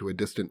window to a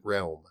distant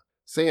realm.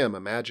 Sam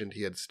imagined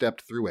he had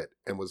stepped through it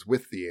and was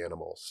with the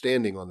animal,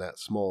 standing on that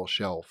small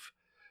shelf,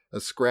 a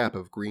scrap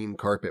of green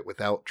carpet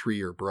without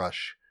tree or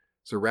brush,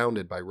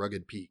 surrounded by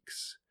rugged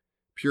peaks.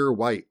 Pure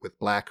white with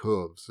black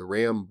hooves, the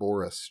ram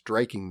bore a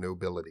striking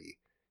nobility,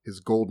 his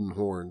golden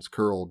horns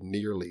curled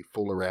nearly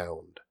full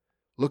around.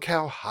 "Look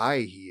how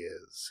high he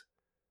is."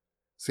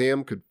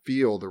 Sam could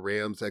feel the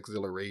ram's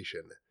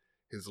exhilaration,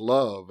 his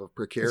love of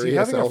precarious Is he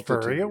having altitude,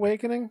 a furry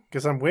awakening?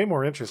 Because I'm way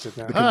more interested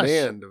now. the Hush.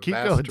 command of Keep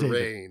vast going, David.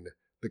 terrain,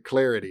 the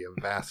clarity of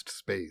vast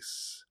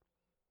space.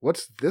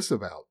 "What's this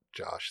about?"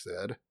 Josh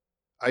said.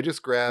 "I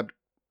just grabbed—"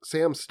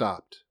 Sam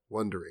stopped,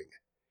 wondering.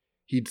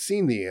 He'd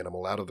seen the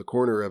animal out of the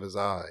corner of his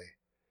eye.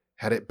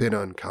 Had it been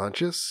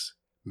unconscious?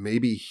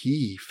 Maybe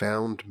he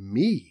found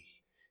me.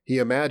 He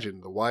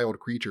imagined the wild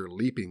creature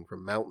leaping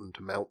from mountain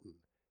to mountain,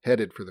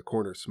 headed for the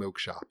corner smoke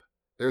shop.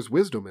 "There's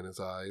wisdom in his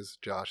eyes,"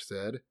 Josh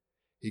said.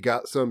 "He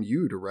got some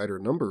you to write her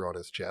number on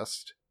his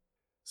chest."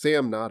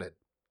 Sam nodded.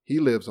 He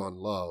lives on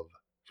love.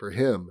 For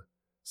him,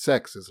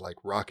 sex is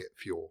like rocket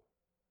fuel.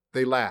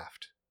 They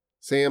laughed.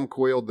 Sam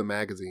coiled the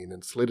magazine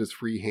and slid his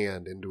free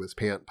hand into his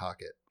pant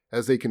pocket.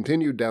 As they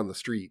continued down the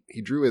street,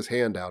 he drew his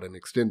hand out and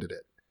extended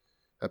it.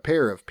 A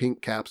pair of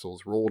pink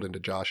capsules rolled into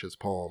Josh's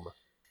palm.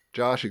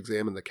 Josh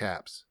examined the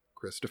caps.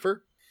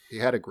 "Christopher?" He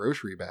had a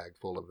grocery bag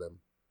full of them.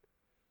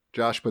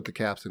 Josh put the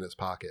caps in his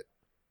pocket.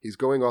 "He's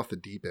going off the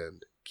deep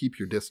end. Keep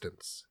your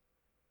distance."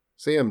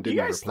 Sam Do you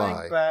didn't guys reply.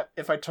 think that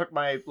if I took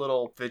my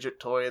little fidget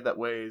toy that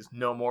weighs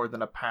no more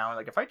than a pound,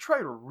 like if I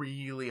tried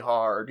really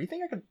hard, do you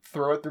think I could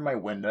throw it through my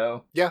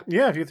window? Yeah,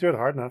 if you threw it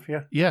hard enough,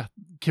 yeah. Yeah.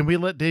 Can we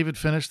let David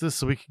finish this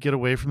so we can get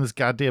away from this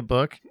goddamn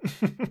book?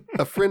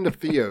 A friend of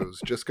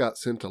Theo's just got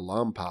sent to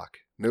Lompoc.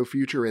 No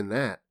future in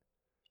that.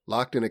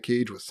 Locked in a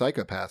cage with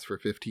psychopaths for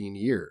 15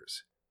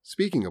 years.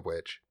 Speaking of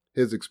which,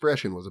 his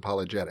expression was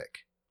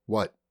apologetic.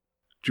 "What?"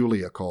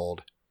 Julia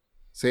called.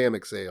 Sam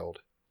exhaled.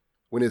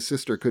 When his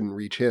sister couldn't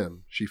reach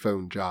him, she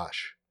phoned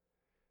Josh.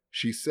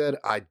 She said,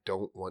 "I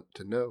don't want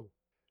to know."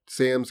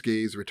 Sam's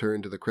gaze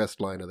returned to the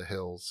crestline of the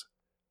hills.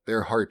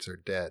 "Their hearts are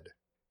dead.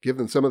 Give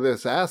them some of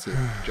this acid."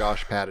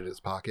 Josh patted his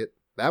pocket.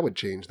 "That would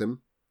change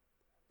them."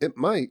 "It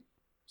might,"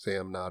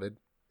 Sam nodded.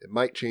 "It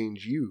might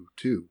change you,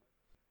 too."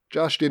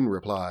 Josh didn't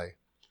reply.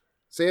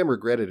 Sam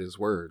regretted his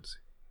words.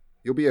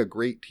 "You'll be a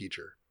great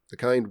teacher, the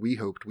kind we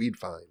hoped we'd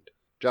find."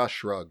 Josh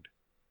shrugged.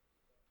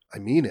 "I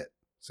mean it,"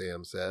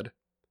 Sam said.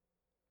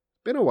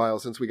 "Been a while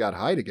since we got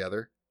high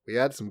together. We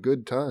had some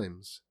good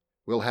times."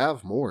 "We'll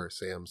have more,"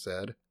 Sam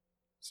said.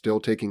 "Still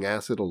taking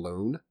acid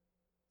alone?"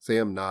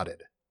 Sam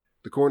nodded.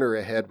 The corner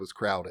ahead was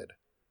crowded.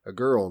 A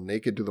girl,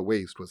 naked to the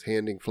waist, was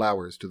handing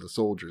flowers to the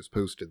soldiers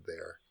posted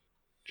there.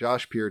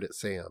 Josh peered at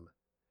Sam.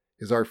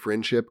 "Is our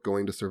friendship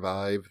going to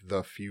survive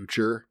the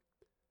future?"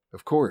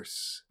 "Of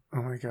course.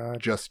 Oh my god.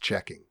 Just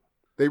checking."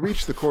 They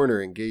reached the corner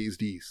and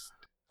gazed east,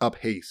 up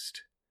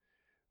Haste.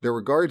 There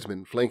were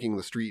guardsmen flanking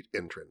the street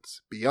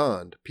entrance.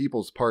 Beyond,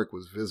 People's Park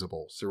was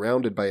visible,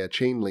 surrounded by a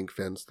chain-link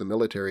fence the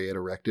military had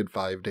erected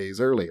 5 days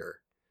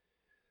earlier.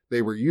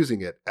 They were using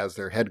it as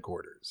their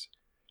headquarters,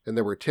 and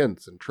there were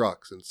tents and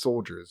trucks and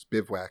soldiers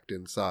bivouacked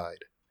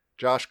inside.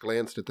 Josh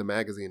glanced at the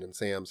magazine in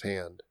Sam's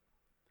hand.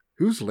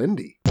 "Who's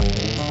Lindy?"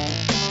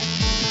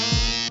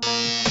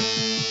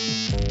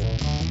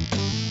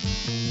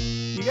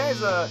 You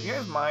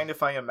guys mind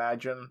if I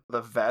imagine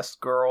the vest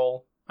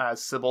girl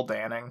as Sybil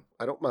Danning?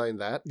 "I don't mind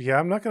that." Yeah,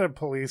 I'm not going to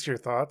police your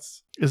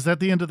thoughts. Is that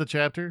the end of the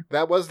chapter?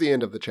 That was the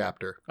end of the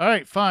chapter. All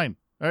right, fine.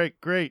 All right,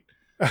 great.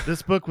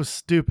 This book was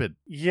stupid.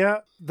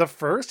 Yeah, the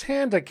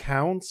first-hand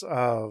accounts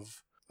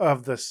of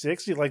the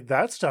 60s, like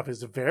that stuff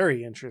is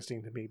very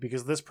interesting to me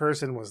because this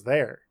person was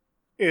there.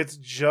 It's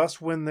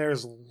just when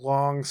there's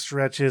long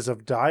stretches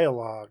of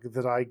dialogue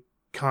that I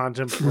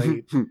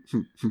contemplate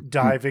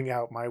diving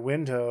out my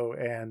window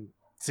and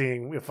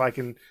seeing if I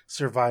can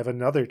survive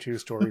another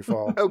 2-story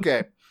fall.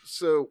 Okay,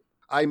 so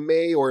I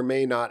may or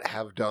may not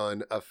have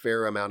done a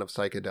fair amount of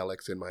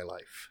psychedelics in my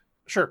life.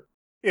 Sure.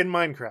 In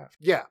Minecraft.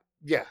 Yeah,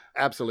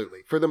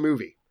 absolutely. For the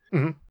movie.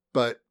 Mhm.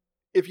 But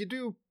if you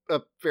do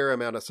a fair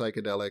amount of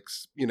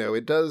psychedelics,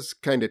 it does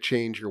kind of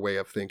change your way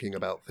of thinking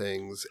about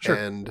things. Sure.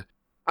 And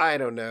I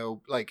don't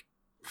know, like,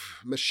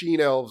 machine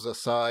elves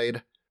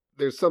aside,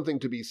 there's something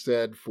to be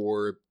said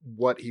for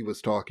what he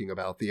was talking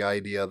about, the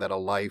idea that a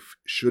life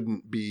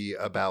shouldn't be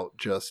about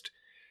just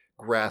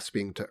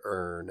grasping to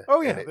earn.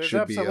 Oh, yeah. And it There's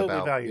should be absolutely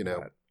about, value in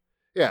that.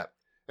 Yeah.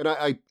 And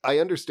I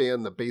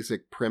understand the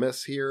basic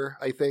premise here,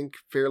 I think,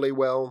 fairly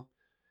well,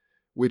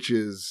 which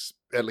is,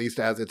 at least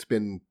as it's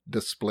been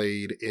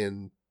displayed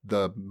in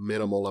the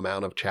minimal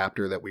amount of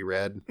chapter that we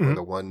read, or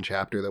the one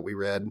chapter that we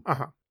read.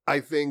 Uh-huh. I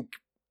think,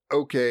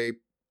 okay,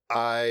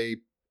 I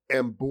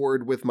am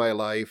bored with my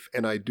life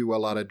and I do a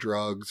lot of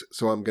drugs,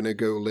 so I'm going to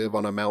go live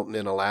on a mountain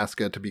in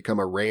Alaska to become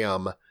a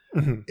ram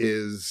Mhm.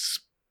 is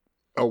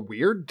a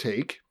weird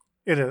take.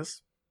 It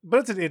is.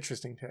 But it's an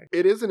interesting take.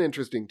 It is an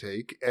interesting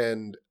take,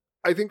 and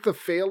I think the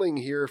failing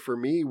here for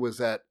me was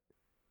that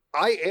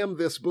I am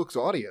this book's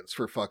audience,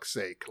 for fuck's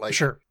sake. Like,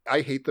 Sure.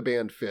 I hate the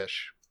band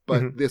Fish,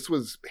 but this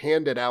was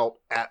handed out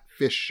at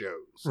Fish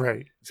shows.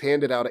 Right. It's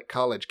handed out at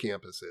college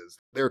campuses.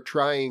 They're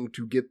trying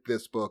to get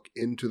this book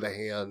into the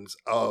hands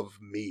of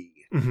me.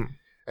 Mhm.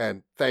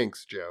 And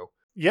thanks, Joe.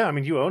 Yeah, I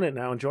mean, you own it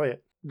now. Enjoy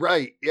it.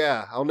 Right,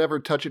 yeah. I'll never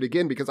touch it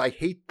again because I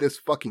hate this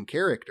fucking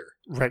character.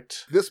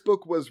 Right. This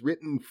book was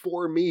written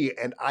for me,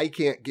 and I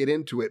can't get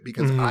into it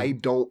because I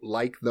don't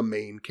like the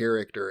main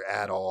character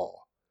at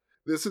all.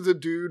 This is a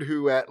dude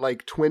who at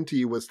like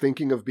 20 was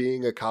thinking of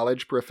being a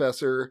college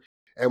professor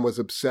and was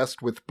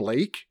obsessed with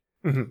Blake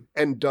Mhm.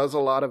 and does a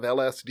lot of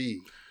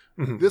LSD.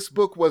 Mhm. This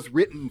book was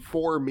written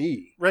for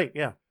me. Right,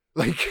 yeah.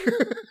 Like,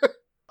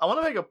 I want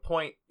to make a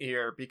point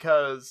here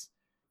because,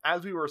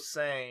 as we were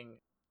saying,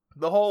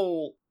 the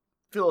whole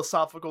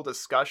philosophical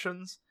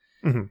discussions,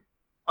 Mhm.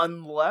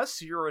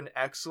 unless you're an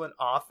excellent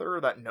author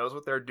that knows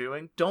what they're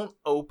doing, don't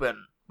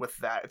open with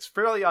that. It's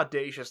fairly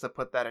audacious to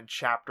put that in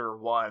chapter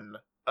 1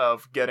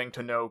 of getting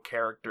to know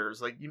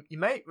characters. Like, we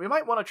might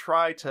want to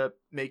try to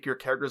make your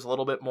characters a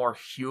little bit more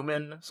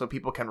human so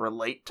people can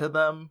relate to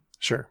them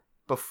Sure.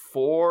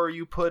 before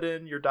you put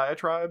in your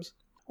diatribes.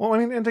 Well, I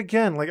mean, and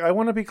again, like, I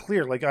want to be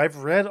clear. Like, I've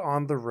read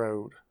On the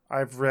Road.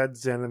 I've read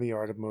Zen and the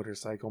Art of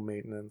Motorcycle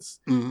Maintenance.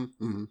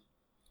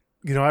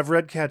 I've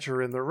read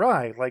Catcher in the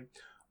Rye. Like,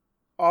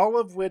 all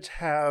of which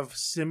have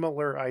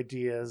similar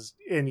ideas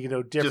in,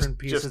 different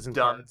pieces just and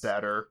done parts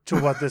better to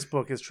what this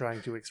book is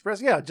trying to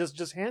express. Yeah,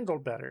 just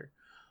handled better.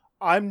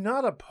 I'm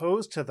not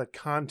opposed to the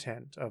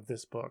content of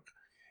this book.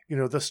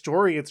 The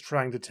story it's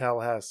trying to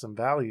tell has some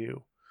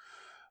value.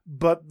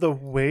 But the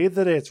way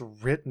that it's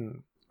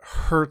written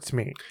hurts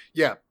me.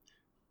 yeah,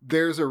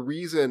 there's a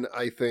reason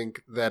I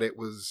think that it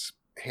was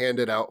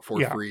handed out for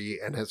free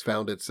and has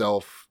found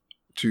itself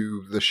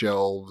to the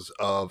shelves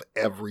of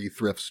every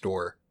thrift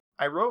store.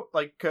 I wrote,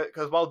 like,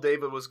 because while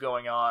David was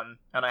going on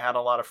and I had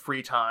a lot of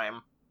free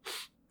time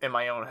in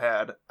my own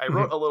head, I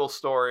wrote a little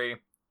story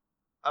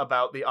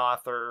about the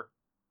author.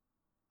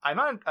 I'm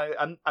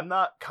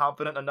not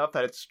confident enough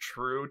that it's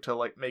true to,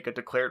 like, make a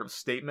declarative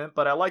statement,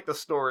 but I like the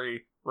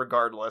story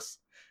regardless.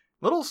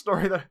 Little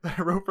story that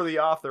I wrote for the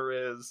author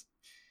is,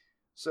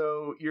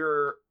 so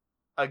you're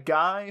a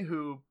guy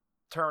who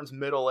turns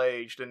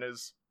middle-aged and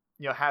is,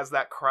 has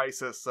that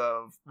crisis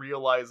of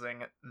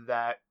realizing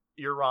that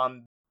you're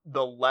on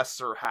the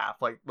lesser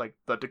half, like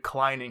the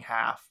declining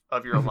half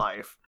of your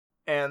life.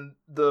 And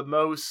the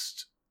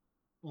most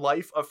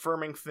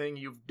life-affirming thing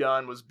you've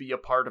done was be a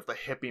part of the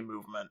hippie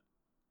movement.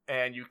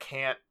 And you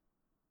can't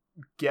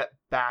get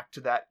back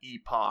to that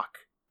epoch.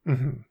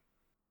 Mm-hmm.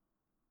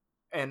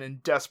 And in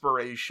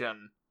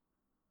desperation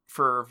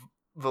for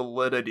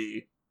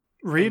validity.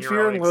 Read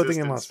Fear and Loathing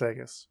in Las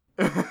Vegas.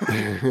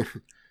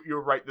 You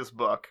write this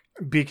book.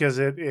 Because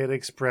it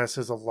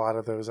expresses a lot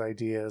of those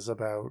ideas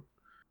about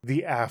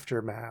the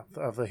aftermath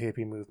of the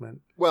hippie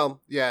movement.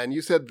 Well, yeah, and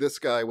you said this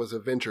guy was a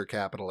venture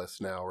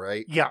capitalist now,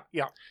 right? Yeah.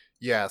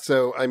 Yeah,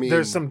 so, I mean...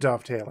 There's some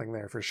dovetailing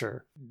there for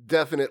sure.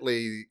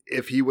 Definitely,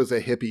 if he was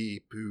a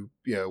hippie who,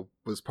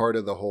 was part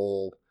of the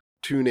whole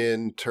tune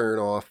in, turn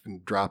off,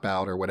 and drop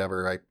out or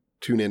whatever, right?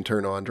 Tune in,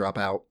 turn on, drop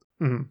out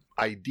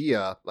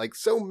idea, like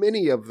so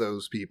many of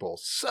those people,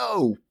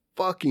 so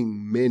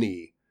fucking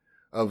many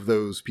of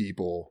those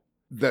people,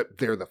 that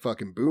they're the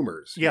fucking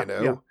boomers,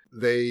 Yeah.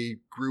 They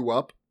grew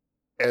up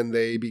and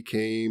they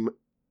became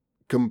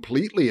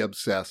completely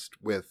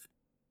obsessed with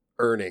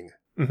earning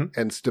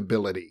and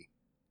stability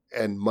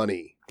and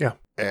money. Yeah.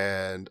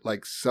 And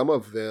like some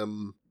of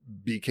them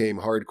became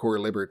hardcore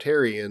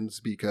libertarians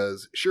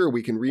because sure,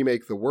 we can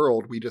remake the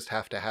world. We just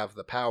have to have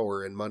the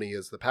power, and money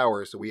is the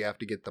power. So we have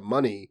to get the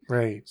money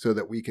right so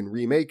that we can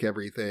remake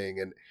everything.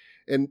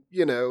 And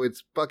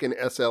it's fucking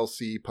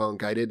SLC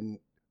punk. I didn't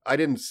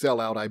sell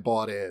out. I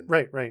bought in.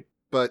 Right.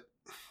 But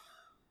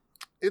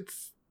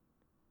it's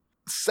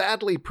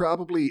sadly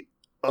probably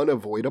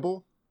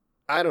unavoidable?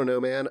 I don't know,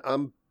 man.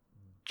 I'm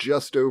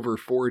just over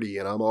 40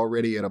 and I'm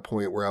already at a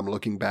point where I'm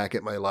looking back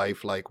at my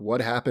life like,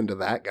 what happened to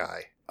that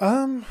guy?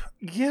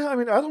 Yeah, I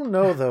mean, I don't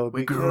know though,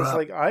 We grew because up.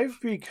 like I've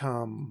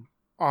become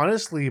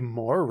honestly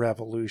more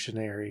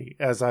revolutionary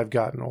as I've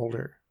gotten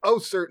older. Oh,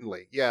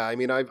 certainly. Yeah, I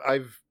mean,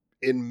 I've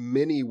in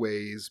many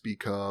ways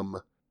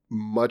become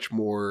much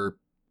more,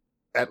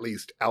 at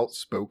least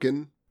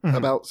outspoken Mhm.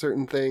 about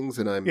certain things,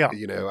 and I'm, Yeah.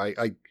 you know,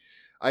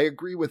 I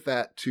agree with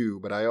that too.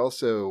 But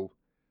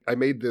I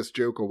made this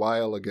joke a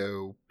while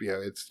ago. You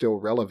know, it's still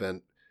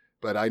relevant,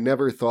 but I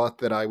never thought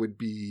that I would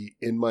be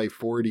in my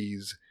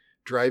 40s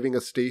driving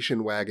a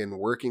station wagon,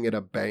 working at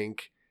a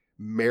bank,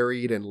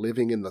 married, and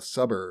living in the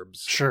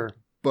suburbs. Sure.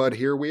 But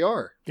here we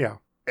are. Yeah.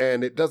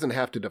 And it doesn't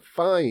have to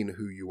define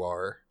who you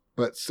are,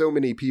 but so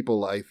many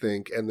people, I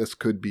think, and this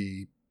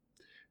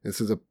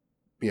is a,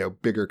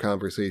 bigger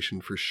conversation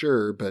for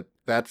sure, but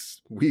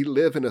we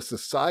live in a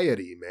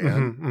society,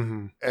 man.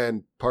 Mm-hmm.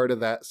 And part of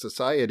that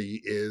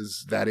society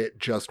is that it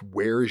just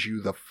wears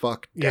you the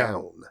fuck Yeah.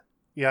 down.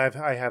 Yeah,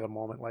 I had a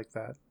moment like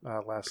that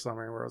last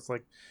summer where I was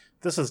like,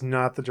 this is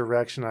not the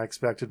direction I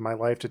expected my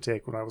life to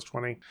take when I was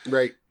 20.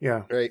 Right,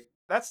 Yeah. right.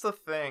 That's the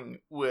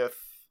thing with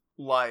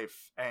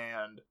life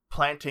and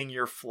planting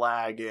your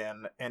flag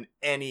in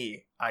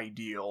any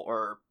ideal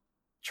or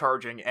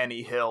charging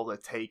any hill to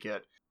take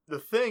it. The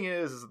thing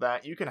is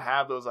that you can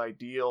have those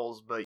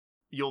ideals, but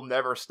you'll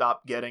never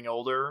stop getting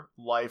older.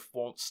 Life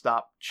won't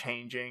stop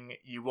changing.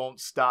 You won't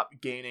stop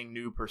gaining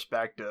new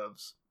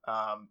perspectives.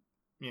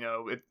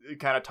 It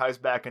kind of ties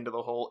back into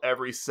the whole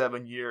every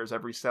 7 years,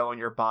 every cell in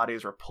your body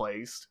is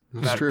replaced.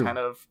 It's That true. kind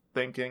of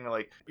thinking,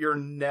 like you're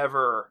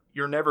never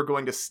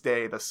going to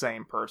stay the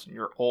same person.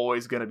 You're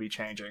always going to be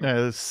changing. Yeah,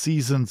 there's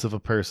seasons of a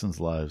person's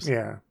lives.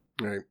 Yeah.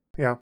 Right.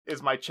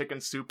 Is my chicken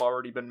soup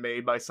already been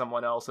made by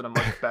someone else in a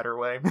much better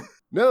way?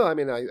 No, I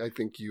mean, I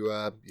think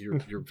you're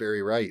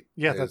very right.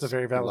 Yeah, that's a There's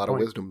very valid a lot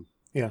point. of wisdom.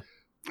 Yeah.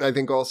 I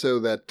think also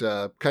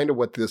that kind of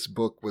what this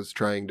book was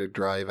trying to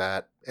drive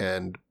at,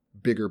 and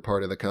bigger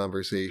part of the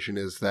conversation,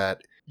 is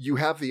that you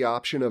have the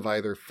option of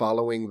either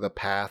following the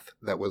path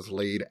that was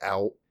laid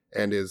out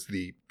and is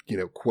the,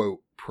 quote,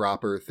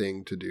 proper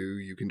thing to do.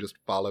 You can just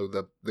follow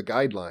the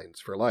guidelines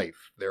for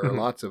life. There are Mhm.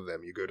 lots of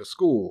them. You go to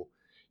school,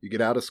 you get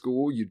out of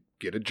school, you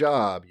get a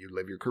job, you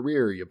live your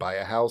career, you buy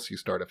a house, you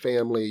start a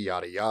family,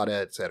 yada, yada,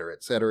 et cetera,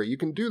 et cetera. You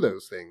can do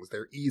those things.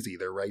 They're easy.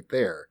 They're right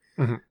there.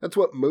 Mhm. That's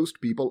what most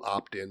people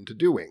opt into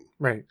doing.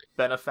 Right.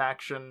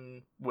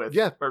 Benefaction with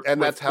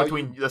That's how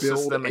between you the build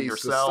system and a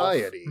yourself.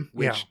 society,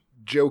 which,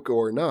 Yeah. joke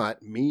or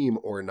not, meme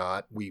or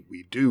not, we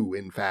do,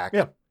 in fact,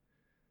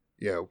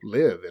 Yeah.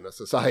 live in a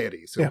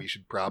society. So Yeah. we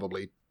should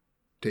probably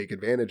take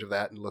advantage of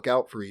that and look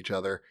out for each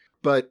other.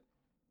 But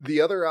the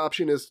other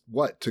option is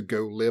what? To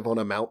go live on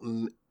a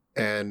mountain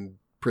and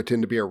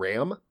pretend to be a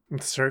ram?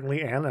 It's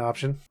certainly an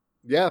option.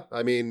 Yeah,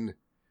 I mean,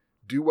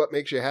 do what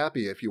makes you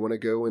happy. If you want to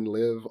go and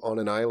live on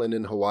an island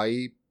in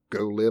Hawaii,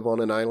 go live on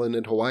an island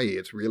in Hawaii.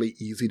 It's really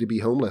easy to be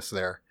homeless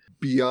there.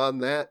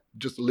 Beyond that,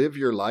 just live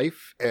your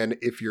life. And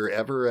if you're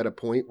ever at a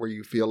point where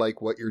you feel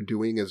like what you're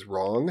doing is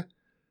wrong,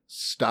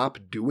 stop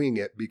doing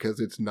it because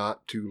it's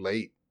not too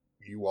late.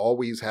 You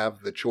always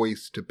have the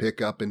choice to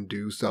pick up and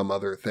do some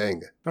other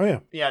thing. Oh, yeah.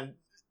 Yeah,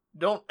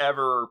 don't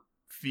ever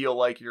feel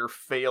like you're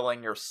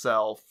failing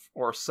yourself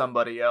or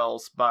somebody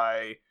else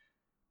by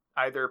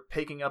either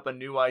picking up a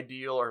new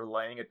ideal or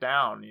laying it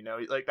down.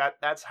 Like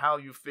that's how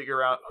you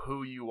figure out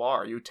who you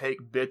are. You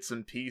take bits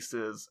and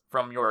pieces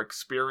from your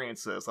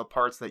experiences, the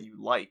parts that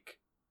you like.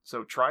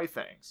 So try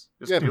things.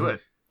 Just Yeah. do it.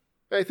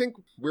 I think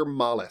we're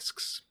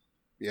mollusks,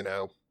 in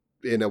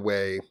a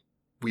way.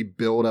 We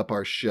build up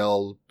our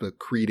shell,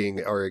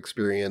 accreting our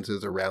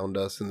experiences around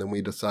us, and then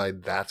we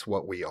decide that's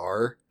what we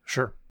are.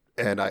 Sure.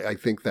 And I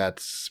think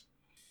that's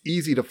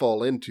easy to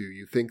fall into.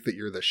 You think that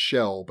you're the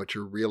shell, but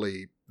you're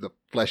really the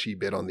fleshy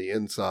bit on the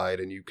inside,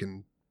 and you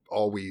can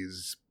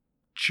always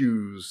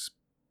choose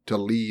to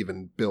leave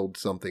and build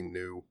something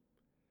new.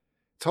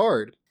 It's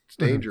hard. It's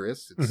Mhm.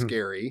 dangerous. It's Mhm.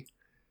 scary.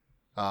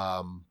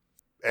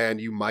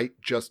 And you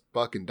might just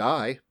fucking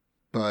die,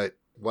 but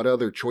what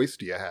other choice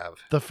do you have?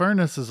 The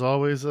furnace is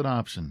always an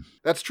option.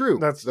 That's true.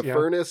 That's- the yeah.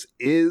 furnace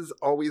is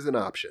always an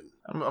option.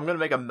 I'm going to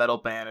make a metal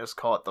band and just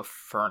call it The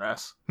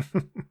Furnace.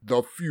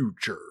 The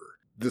future.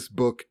 This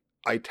book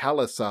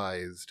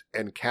italicized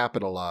and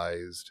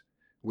capitalized,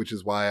 which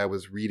is why I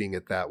was reading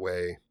it that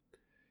way.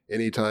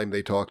 Anytime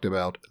they talked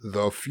about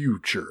the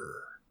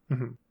future.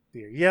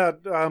 Yeah.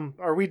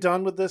 Are we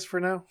done with this for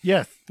now?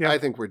 Yes. Yeah. I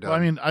think we're done. Well,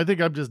 I mean, I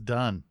think I'm just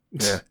done.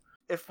 yeah.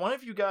 If one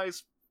of you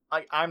guys,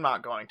 I'm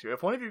not going to.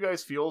 If one of you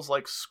guys feels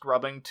like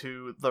scrubbing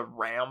to the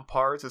RAM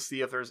part to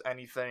see if there's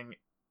anything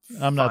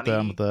I'm not funny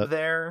down with that.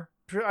 there,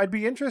 I'd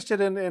be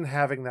interested in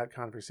having that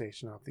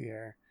conversation off the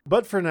air.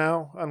 But for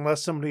now,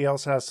 unless somebody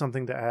else has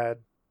something to add,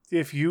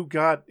 if you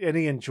got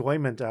any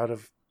enjoyment out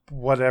of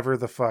whatever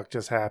the fuck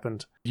just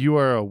happened, You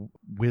are a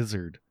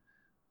wizard.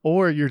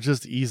 Or you're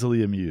just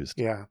easily amused.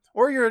 Yeah.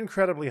 Or you're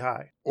incredibly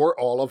high. Or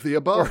all of the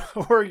above.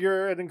 Or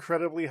you're an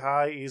incredibly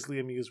high, easily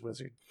amused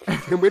wizard.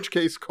 In which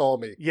case, call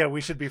me. Yeah,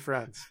 we should be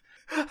friends.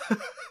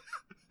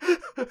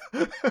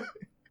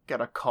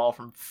 Get a call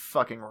from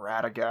fucking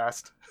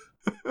Radagast.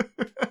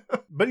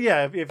 But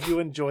yeah, if you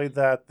enjoyed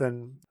that,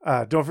 then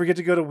don't forget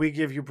to go to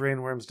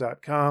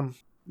WeGiveYouBrainworms.com.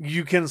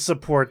 You can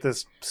support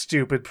this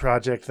stupid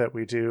project that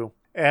we do.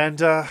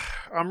 And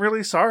I'm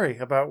really sorry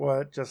about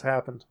what just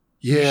happened.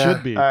 You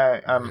should be.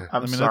 I'm I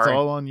mean, sorry. that's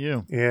all on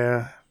you.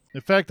 Yeah.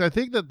 In fact, I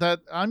think that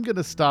I'm going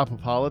to stop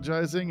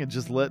apologizing and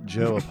just let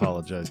Joe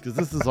apologize, because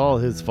this is all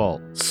his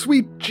fault.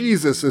 Sweet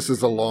Jesus, this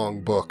is a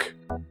long book.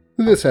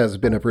 This has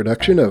been a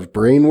production of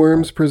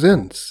Brainworms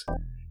Presents.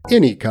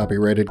 Any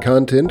copyrighted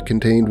content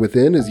contained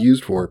within is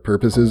used for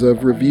purposes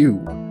of review.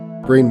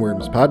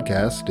 Brainworms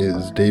Podcast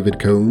is David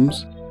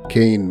Combs,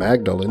 Kane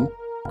Magdalen,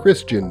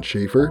 Christian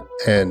Schaefer,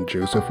 and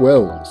Joseph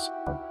Wells.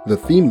 The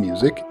theme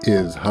music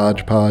is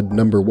Hodgepod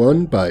No.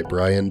 1 by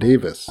Brian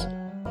Davis.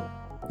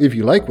 If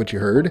you like what you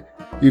heard,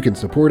 you can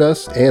support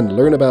us and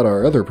learn about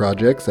our other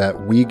projects at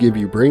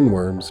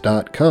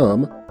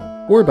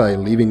WeGiveYouBrainworms.com or by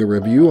leaving a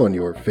review on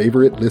your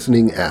favorite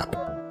listening app.